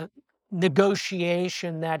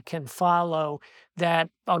negotiation that can follow that.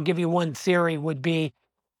 I'll give you one theory would be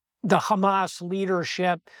the Hamas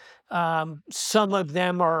leadership. Some of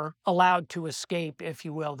them are allowed to escape, if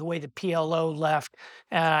you will, the way the PLO left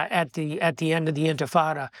at the end of the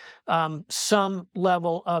Intifada. Some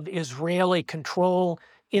level of Israeli control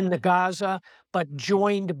in the Gaza, but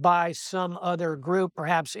joined by some other group,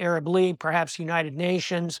 perhaps Arab League, perhaps United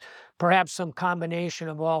Nations, perhaps some combination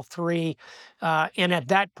of all three. And at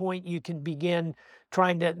that point, you can begin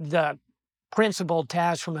trying to, the principal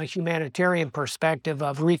task from a humanitarian perspective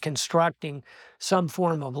of reconstructing some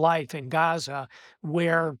form of life in Gaza,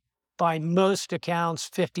 where by most accounts,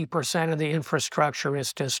 50% of the infrastructure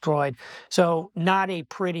is destroyed. So not a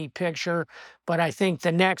pretty picture, but I think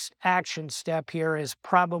the next action step here is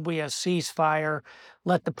probably a ceasefire,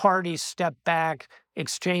 let the parties step back,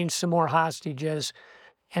 exchange some more hostages,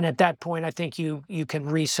 and at that point, I think you can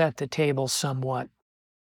reset the table somewhat.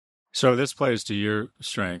 So this plays to your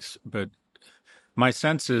strengths, but my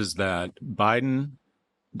sense is that Biden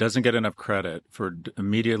doesn't get enough credit for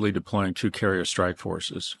immediately deploying 2 carrier strike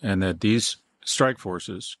forces, and that these strike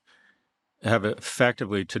forces have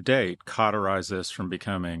effectively, to date, cauterized this from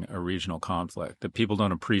becoming a regional conflict, that people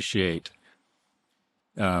don't appreciate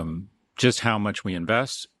just how much we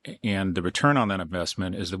invest, and the return on that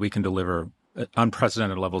investment is that we can deliver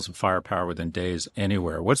unprecedented levels of firepower within days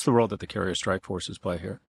anywhere. What's the role that the carrier strike forces play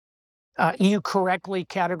here? You correctly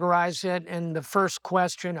categorize it, and the first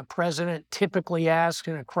question a president typically asks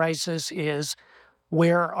in a crisis is,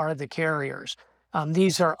 where are the carriers?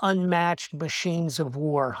 These are unmatched machines of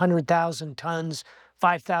war, 100,000 tons,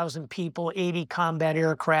 5,000 people, 80 combat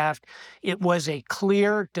aircraft. It was a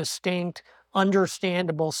clear, distinct,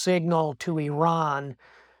 understandable signal to Iran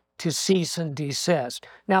to cease and desist.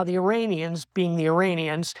 Now, the Iranians, being the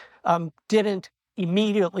Iranians, didn't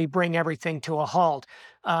immediately bring everything to a halt.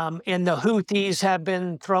 And the Houthis have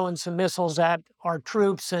been throwing some missiles at our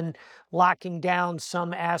troops and locking down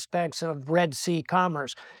some aspects of Red Sea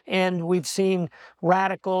commerce. And we've seen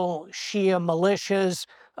radical Shia militias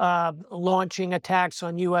launching attacks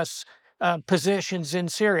on U.S. Positions in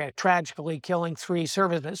Syria, tragically killing 3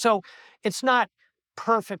 servicemen. So it's not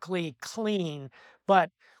perfectly clean,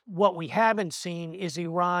 but what we haven't seen is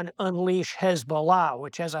Iran unleash Hezbollah,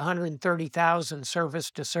 which has 130,000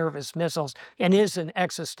 surface-to-surface missiles and is an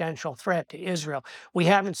existential threat to Israel. We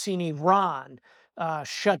haven't seen Iran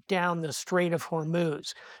shut down the Strait of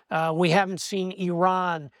Hormuz. We haven't seen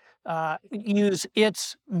Iran use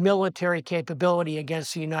its military capability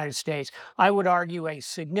against the United States. I would argue a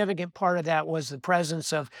significant part of that was the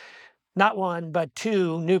presence of not 1, but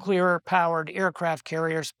 2 nuclear-powered aircraft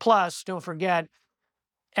carriers, plus, don't forget,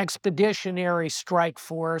 Expeditionary Strike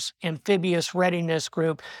Force, Amphibious Readiness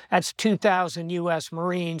Group. That's 2,000 U.S.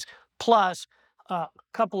 Marines, plus a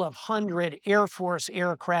couple of hundred Air Force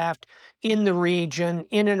aircraft in the region,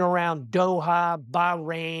 in and around Doha,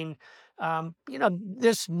 Bahrain,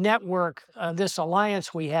 This network, this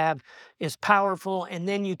alliance we have is powerful, and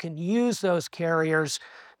then you can use those carriers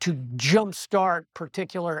to jumpstart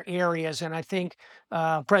particular areas. And I think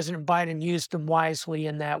President Biden used them wisely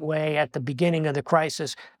in that way at the beginning of the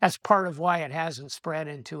crisis. That's part of why it hasn't spread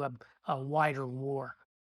into a wider war.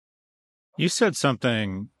 You said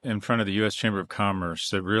something in front of the U.S. Chamber of Commerce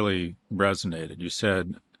that really resonated. You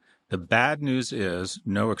said, the bad news is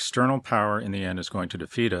no external power in the end is going to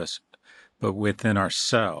defeat us, but within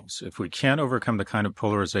ourselves. If we can't overcome the kind of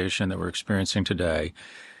polarization that we're experiencing today,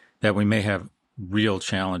 that we may have real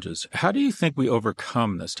challenges. How do you think we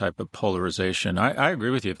overcome this type of polarization? I agree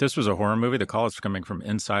with you. If this was a horror movie, the call is coming from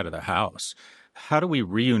inside of the house. How do we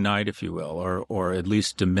reunite, if you will, or at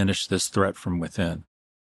least diminish this threat from within?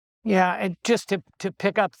 Yeah, and just to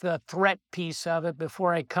pick up the threat piece of it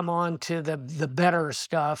before I come on to the better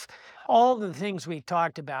stuff, all the things we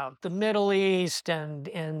talked about, the Middle East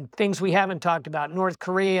and things we haven't talked about, North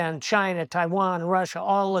Korea and China, Taiwan, Russia,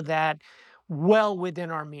 all of that, well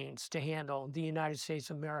within our means to handle the United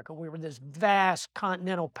States of America. We were this vast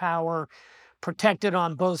continental power, protected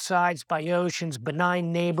on both sides by oceans,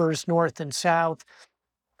 benign neighbors, north and south,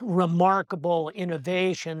 remarkable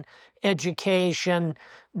innovation, education,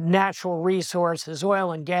 natural resources,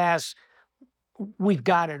 oil and gas. We've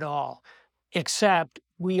got it all, except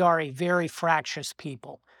we are a very fractious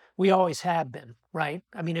people. We always have been, right?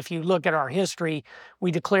 I mean, if you look at our history,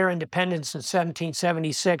 we declare independence in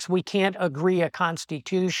 1776. We can't agree a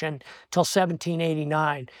constitution till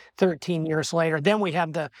 1789, 13 years later. Then we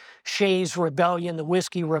have the Shays Rebellion, the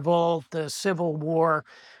Whiskey Revolt, the Civil War.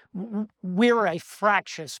 We're a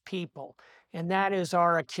fractious people, and that is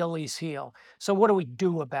our Achilles heel. So what do we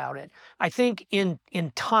do about it? I think in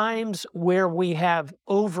times where we have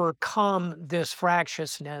overcome this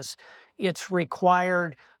fractiousness, it's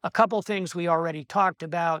required a couple things we already talked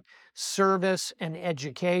about: service and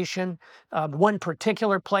education. One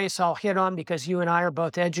particular place I'll hit on, because you and I are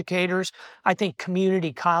both educators, I think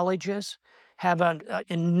community colleges have an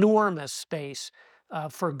enormous space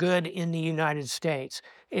for good in the United States.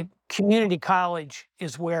 Community college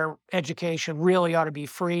is where education really ought to be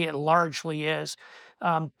free. It largely is.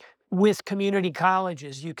 With community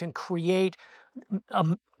colleges, you can create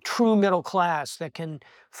a true middle class that can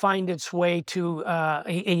find its way to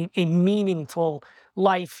a meaningful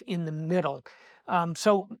life in the middle.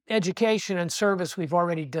 So education and service we've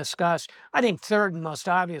already discussed. I think third and most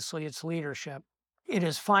obviously, it's leadership. It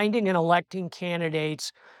is finding and electing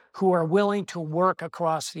candidates who are willing to work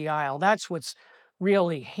across the aisle. That's what's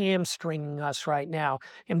really hamstringing us right now.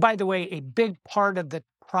 And by the way, a big part of the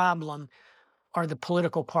problem are the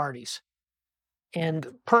political parties. And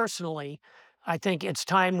personally, I think it's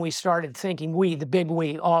time we started thinking, the big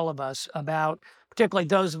we, all of us, about, particularly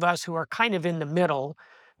those of us who are kind of in the middle,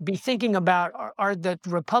 be thinking about, are the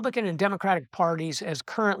Republican and Democratic parties as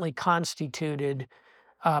currently constituted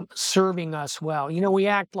serving us well? We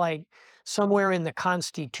act like somewhere in the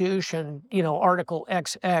Constitution, Article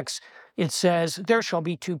XX, it says there shall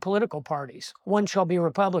be two political parties. One shall be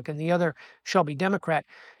Republican, the other shall be Democrat.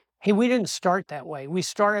 Hey, we didn't start that way. We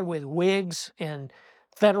started with Whigs and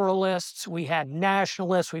Federalists. We had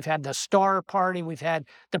Nationalists. We've had the Star Party. We've had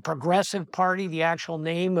the Progressive Party, the actual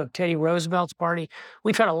name of Teddy Roosevelt's party.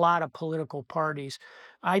 We've had a lot of political parties.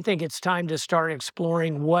 I think it's time to start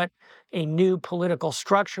exploring what a new political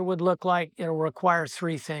structure would look like. It'll require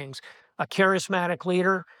three things: a charismatic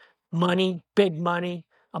leader, money, big money,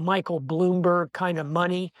 a Michael Bloomberg kind of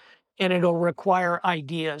money, and it'll require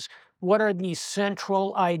ideas. What are these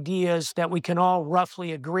central ideas that we can all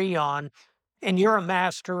roughly agree on? And you're a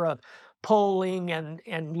master of polling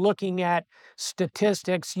and looking at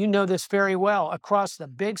statistics. You know this very well. Across the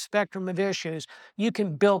big spectrum of issues, you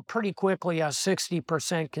can build pretty quickly a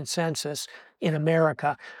 60% consensus in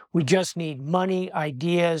America. We just need money,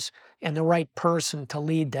 ideas, and the right person to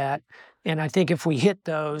lead that. And I think if we hit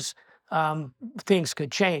those, things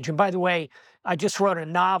could change. And by the way, I just wrote a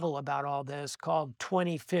novel about all this called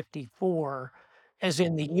 2054, as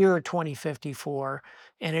in the year 2054,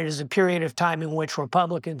 and it is a period of time in which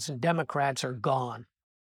Republicans and Democrats are gone.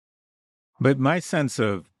 But my sense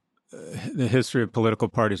of the history of political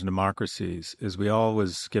parties and democracies is we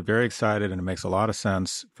always get very excited, and it makes a lot of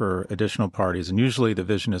sense for additional parties. And usually the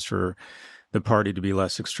vision is for the party to be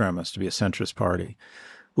less extremist, to be a centrist party.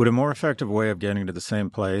 Would a more effective way of getting to the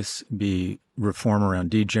same place be reform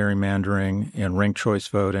around de-gerrymandering and ranked choice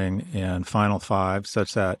voting and Final Five,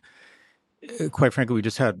 such that, quite frankly, we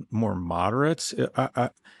just had more moderates?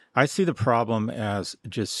 I see the problem as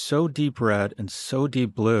just so deep red and so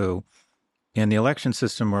deep blue in the election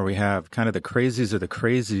system where we have kind of the crazies of the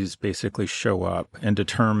crazies basically show up and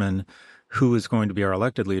determine who is going to be our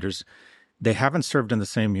elected leaders, they haven't served in the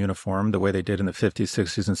same uniform the way they did in the 50s,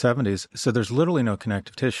 60s, and 70s. So there's literally no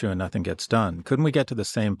connective tissue and nothing gets done. Couldn't we get to the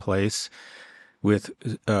same place with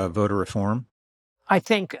voter reform? I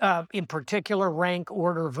think in particular, rank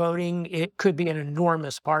order voting, it could be an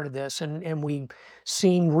enormous part of this. And we've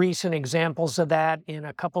seen recent examples of that in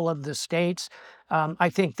a couple of the states. I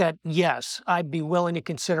think that, yes, I'd be willing to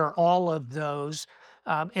consider all of those.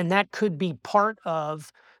 And that could be part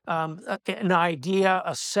of an idea,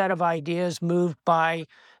 a set of ideas moved by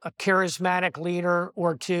a charismatic leader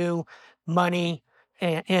or two, money,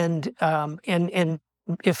 and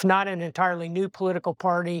if not an entirely new political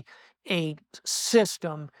party, a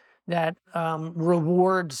system that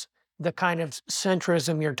rewards the kind of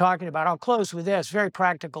centrism you're talking about. I'll close with this very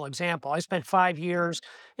practical example. I spent 5 years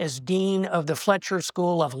as dean of the Fletcher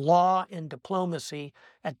School of Law and Diplomacy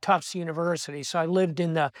at Tufts University. So I lived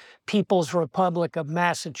in the People's Republic of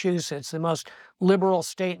Massachusetts, the most liberal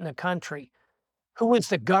state in the country. Who was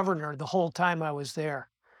the governor the whole time I was there?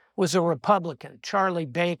 Was a Republican, Charlie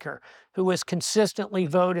Baker, who was consistently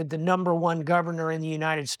voted the #1 governor in the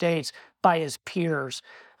United States by his peers.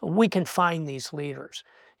 We can find these leaders.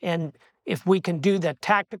 And if we can do the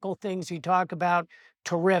tactical things you talk about,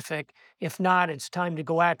 terrific. If not, it's time to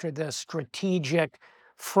go after the strategic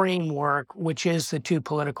framework, which is the two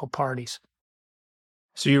political parties.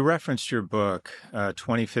 So you referenced your book,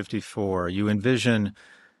 2054. You envision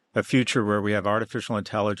a future where we have artificial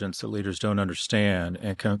intelligence that leaders don't understand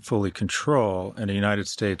and can fully control, and a United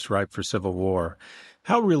States ripe for civil war.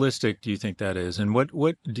 How realistic do you think that is? And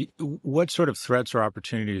what sort of threats or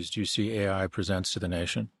opportunities do you see AI presents to the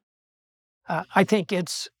nation? I think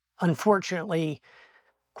it's unfortunately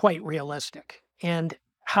quite realistic. And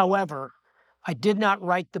however, I did not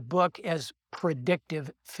write the book as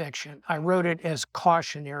predictive fiction. I wrote it as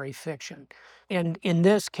cautionary fiction. And in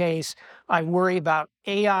this case, I worry about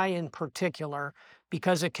AI in particular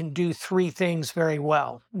because it can do three things very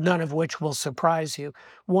well, none of which will surprise you.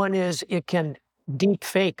 One is it can deep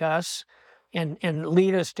fake us and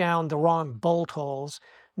lead us down the wrong bolt holes.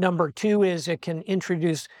 Number two is it can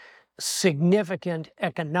introduce significant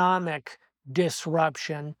economic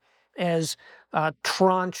disruption as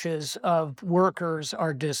tranches of workers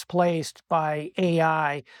are displaced by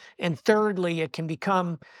AI. And thirdly, it can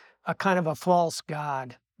become a kind of a false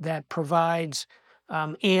god that provides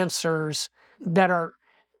answers that are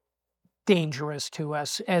dangerous to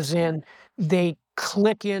us, as in they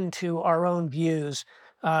click into our own views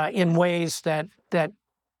in ways that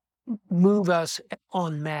move us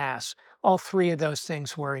en masse. All three of those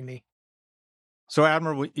things worry me. So,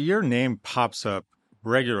 Admiral, your name pops up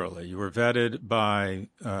regularly. You were vetted by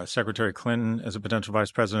Secretary Clinton as a potential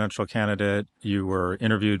vice presidential candidate. You were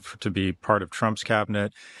interviewed to be part of Trump's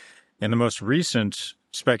cabinet. And the most recent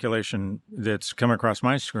speculation that's come across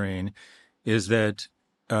my screen is that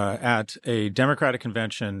at a Democratic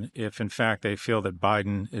convention, if in fact they feel that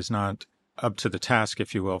Biden is not up to the task,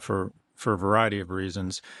 if you will, for a variety of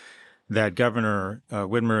reasons, that Governor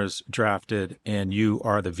Whitmer is drafted and you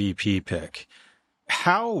are the VP pick.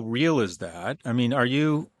 How real is that? I mean,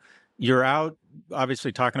 you're out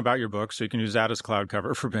obviously talking about your book, so you can use that as cloud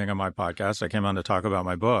cover for being on my podcast. I came on to talk about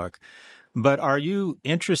my book. But are you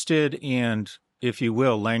interested in, if you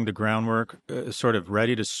will, laying the groundwork, sort of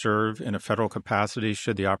ready to serve in a federal capacity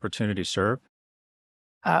should the opportunity serve?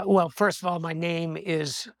 Well, first of all, my name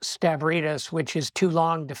is Stavridis, which is too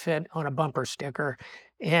long to fit on a bumper sticker.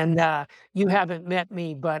 And you haven't met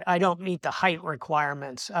me, but I don't meet the height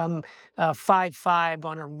requirements. I'm 5'5"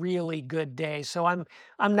 on a really good day. So I'm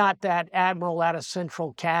not that admiral out of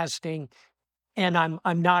central casting, and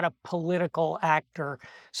I'm not a political actor.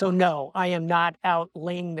 So no, I am not out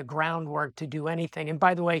laying the groundwork to do anything. And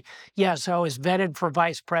by the way, yes, I was vetted for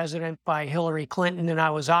vice president by Hillary Clinton, and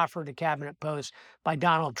I was offered a cabinet post by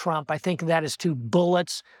Donald Trump. I think of that as two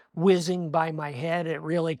bullets whizzing by my head at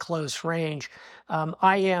really close range.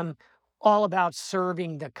 I am all about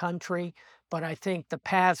serving the country, but I think the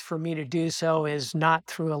path for me to do so is not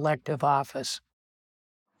through elective office.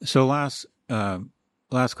 So last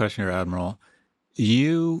question here, Admiral.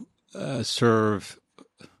 You served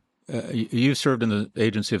in the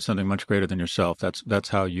agency of something much greater than yourself. That's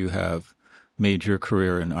how you have made your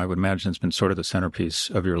career, and I would imagine it's been sort of the centerpiece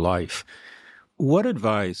of your life. What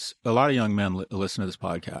advice, a lot of young men listen to this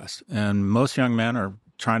podcast, and most young men are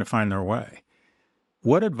trying to find their way.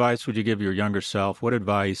 What advice would you give your younger self? What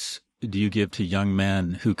advice do you give to young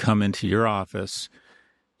men who come into your office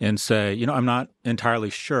and say, I'm not entirely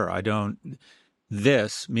sure.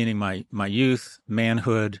 this, meaning my youth,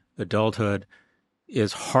 manhood, adulthood,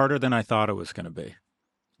 is harder than I thought it was going to be.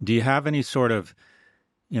 Do you have any sort of,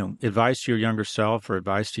 advice to your younger self or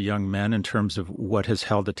advice to young men in terms of what has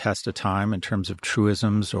held the test of time in terms of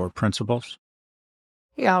truisms or principles?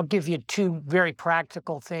 Yeah, I'll give you two very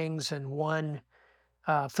practical things and one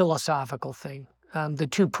philosophical thing. The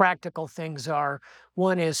two practical things are,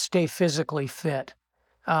 one is stay physically fit.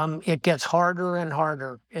 It gets harder and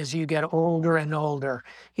harder as you get older and older.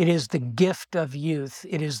 It is the gift of youth.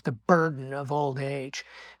 It is the burden of old age.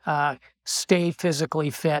 Stay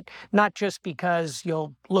physically fit, not just because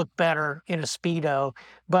you'll look better in a Speedo,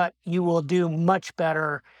 but you will do much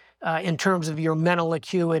better in terms of your mental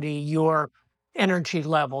acuity, your energy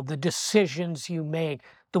level, the decisions you make,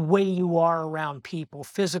 the way you are around people.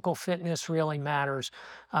 Physical fitness really matters.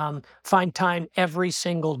 Find time every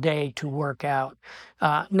single day to work out.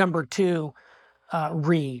 Number two,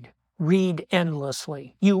 read. Read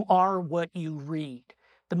endlessly. You are what you read.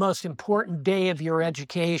 The most important day of your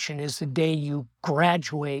education is the day you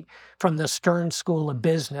graduate from the Stern School of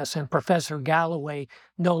Business and Professor Galloway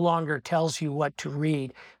no longer tells you what to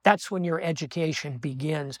read. That's when your education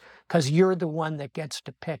begins, because you're the one that gets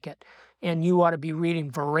to pick it. And you ought to be reading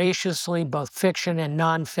voraciously, both fiction and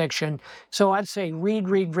nonfiction. So I'd say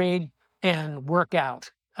read, and work out.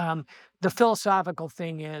 The philosophical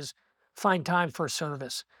thing is find time for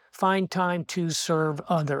service. Find time to serve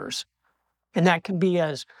others. And that can be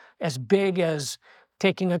as big as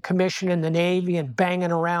taking a commission in the Navy and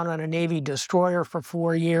banging around on a Navy destroyer for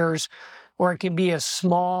 4 years, or it can be as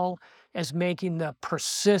small as making the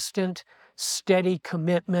persistent, steady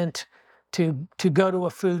commitment to go to a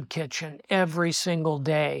food kitchen every single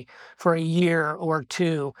day for a year or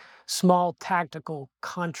two, small tactical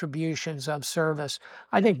contributions of service.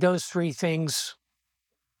 I think those three things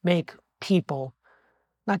make people,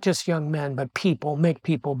 not just young men, but people, make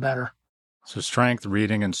people better. So strength,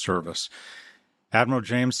 reading, and service. Admiral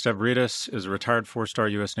James Stavridis is a retired 4-star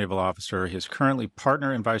U.S. naval officer. He is currently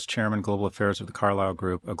partner and vice chairman global affairs of the Carlyle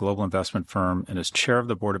Group, a global investment firm, and is chair of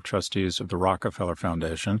the board of trustees of the Rockefeller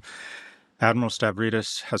Foundation. Admiral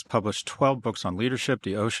Stavridis has published 12 books on leadership,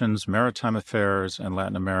 the oceans, maritime affairs, and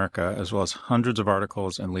Latin America, as well as hundreds of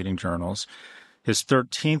articles in leading journals. His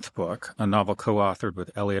 13th book, a novel co-authored with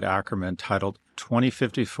Elliot Ackerman titled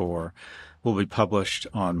 2054, will be published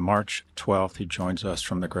on March 12th. He joins us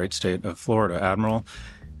from the great state of Florida. Admiral,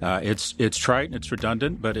 it's trite and it's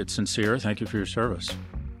redundant, but it's sincere. Thank you for your service.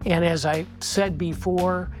 And as I said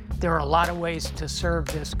before, there are a lot of ways to serve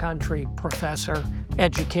this country, Professor,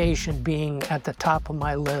 education being at the top of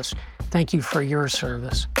my list. Thank you for your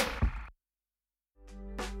service.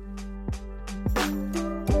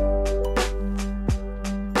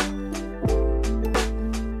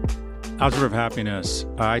 Algebra of Happiness.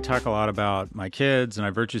 I talk a lot about my kids and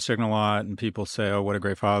I virtue signal a lot, and people say, oh, what a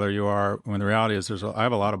great father you are. When the reality is I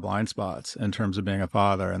have a lot of blind spots in terms of being a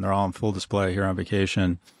father, and they're all on full display here on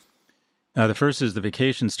vacation. The first is the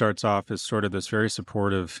vacation starts off as sort of this very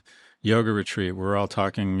supportive yoga retreat. We're all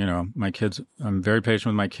talking, my kids, I'm very patient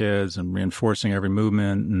with my kids and reinforcing every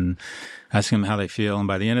movement and asking them how they feel. And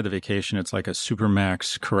by the end of the vacation, it's like a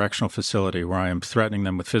supermax correctional facility where I am threatening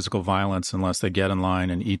them with physical violence unless they get in line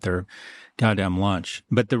and eat their goddamn lunch.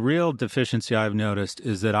 But the real deficiency I've noticed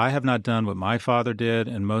is that I have not done what my father did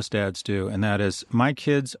and most dads do. And that is my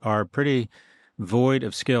kids are pretty void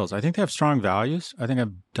of skills. I think they have strong values. I think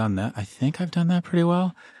I've done that pretty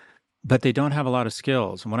well. But they don't have a lot of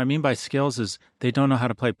skills. And what I mean by skills is they don't know how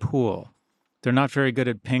to play pool. They're not very good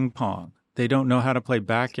at ping pong. They don't know how to play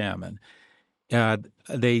backgammon.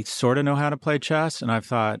 They sort of know how to play chess. And I've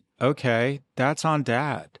thought, okay, that's on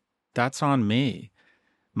Dad. That's on me.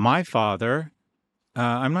 My father,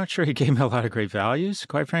 I'm not sure he gave me a lot of great values,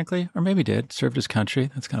 quite frankly, or maybe did, served his country.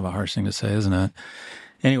 That's kind of a harsh thing to say, isn't it?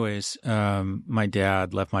 Anyways, my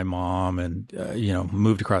dad left my mom and,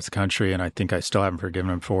 moved across the country, and I think I still haven't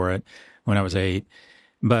forgiven him for it when I was 8.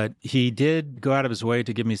 But he did go out of his way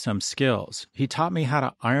to give me some skills. He taught me how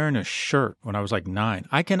to iron a shirt when I was like 9.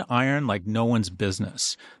 I can iron like no one's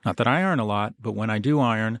business. Not that I iron a lot, but when I do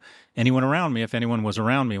iron, anyone around me, if anyone was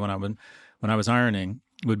around me when I was ironing,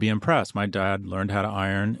 would be impressed. My dad learned how to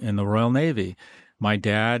iron in the Royal Navy. My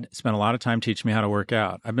dad spent a lot of time teaching me how to work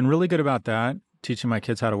out. I've been really good about that, teaching my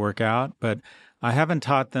kids how to work out, but I haven't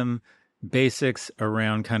taught them basics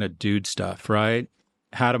around kind of dude stuff, right?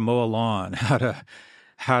 How to mow a lawn, how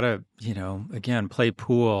to again, play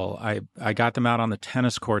pool. I got them out on the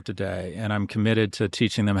tennis court today, and I'm committed to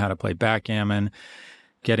teaching them how to play backgammon,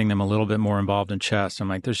 getting them a little bit more involved in chess. I'm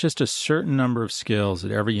like, there's just a certain number of skills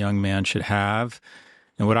that every young man should have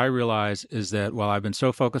And what I realize is that while I've been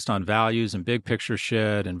so focused on values and big picture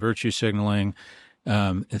shit and virtue signaling,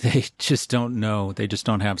 they just don't know. They just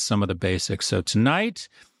don't have some of the basics. So tonight,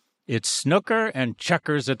 it's snooker and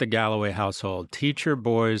checkers at the Galloway household. Teach your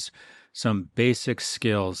boys some basic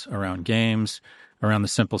skills around games, around the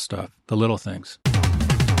simple stuff, the little things.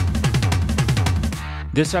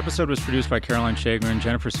 This episode was produced by Caroline Shagrin.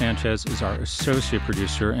 Jennifer Sanchez is our associate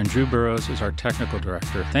producer, and Drew Burrows is our technical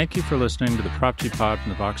director. Thank you for listening to the Prop G Pod from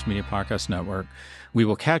the Vox Media Podcast Network. We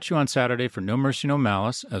will catch you on Saturday for No Mercy, No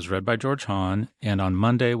Malice, as read by George Hahn, and on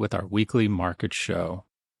Monday with our weekly market show.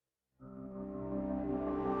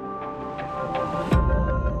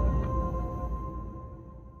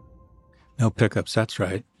 No pickups, that's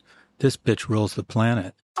right. This bitch rules the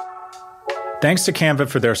planet. Thanks to Canva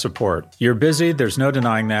for their support. You're busy, there's no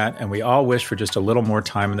denying that, and we all wish for just a little more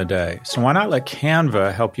time in the day. So why not let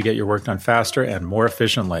Canva help you get your work done faster and more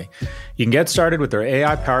efficiently? You can get started with their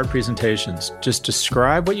AI-powered presentations. Just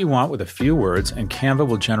describe what you want with a few words, and Canva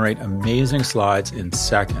will generate amazing slides in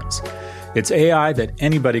seconds. It's AI that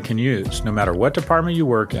anybody can use, no matter what department you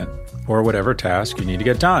work in, or whatever task you need to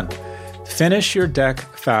get done. Finish your deck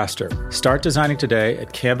faster. Start designing today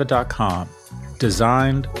at canva.com.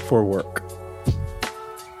 Designed for work.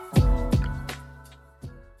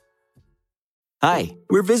 Hi,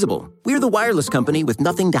 we're Visible. We're the wireless company with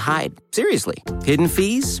nothing to hide. Seriously. Hidden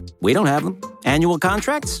fees? We don't have them. Annual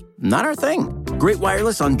contracts? Not our thing. Great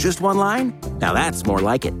wireless on just one line? Now that's more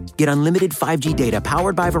like it. Get unlimited 5G data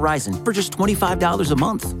powered by Verizon for just $25 a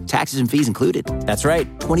month. Taxes and fees included. That's right,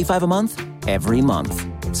 $25 a month, every month.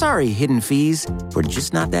 Sorry, hidden fees. We're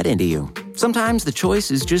just not that into you. Sometimes the choice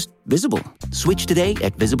is just Visible. Switch today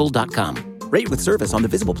at Visible.com. Rate with service on the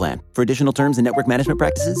Visible plan. For additional terms and network management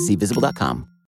practices, see Visible.com.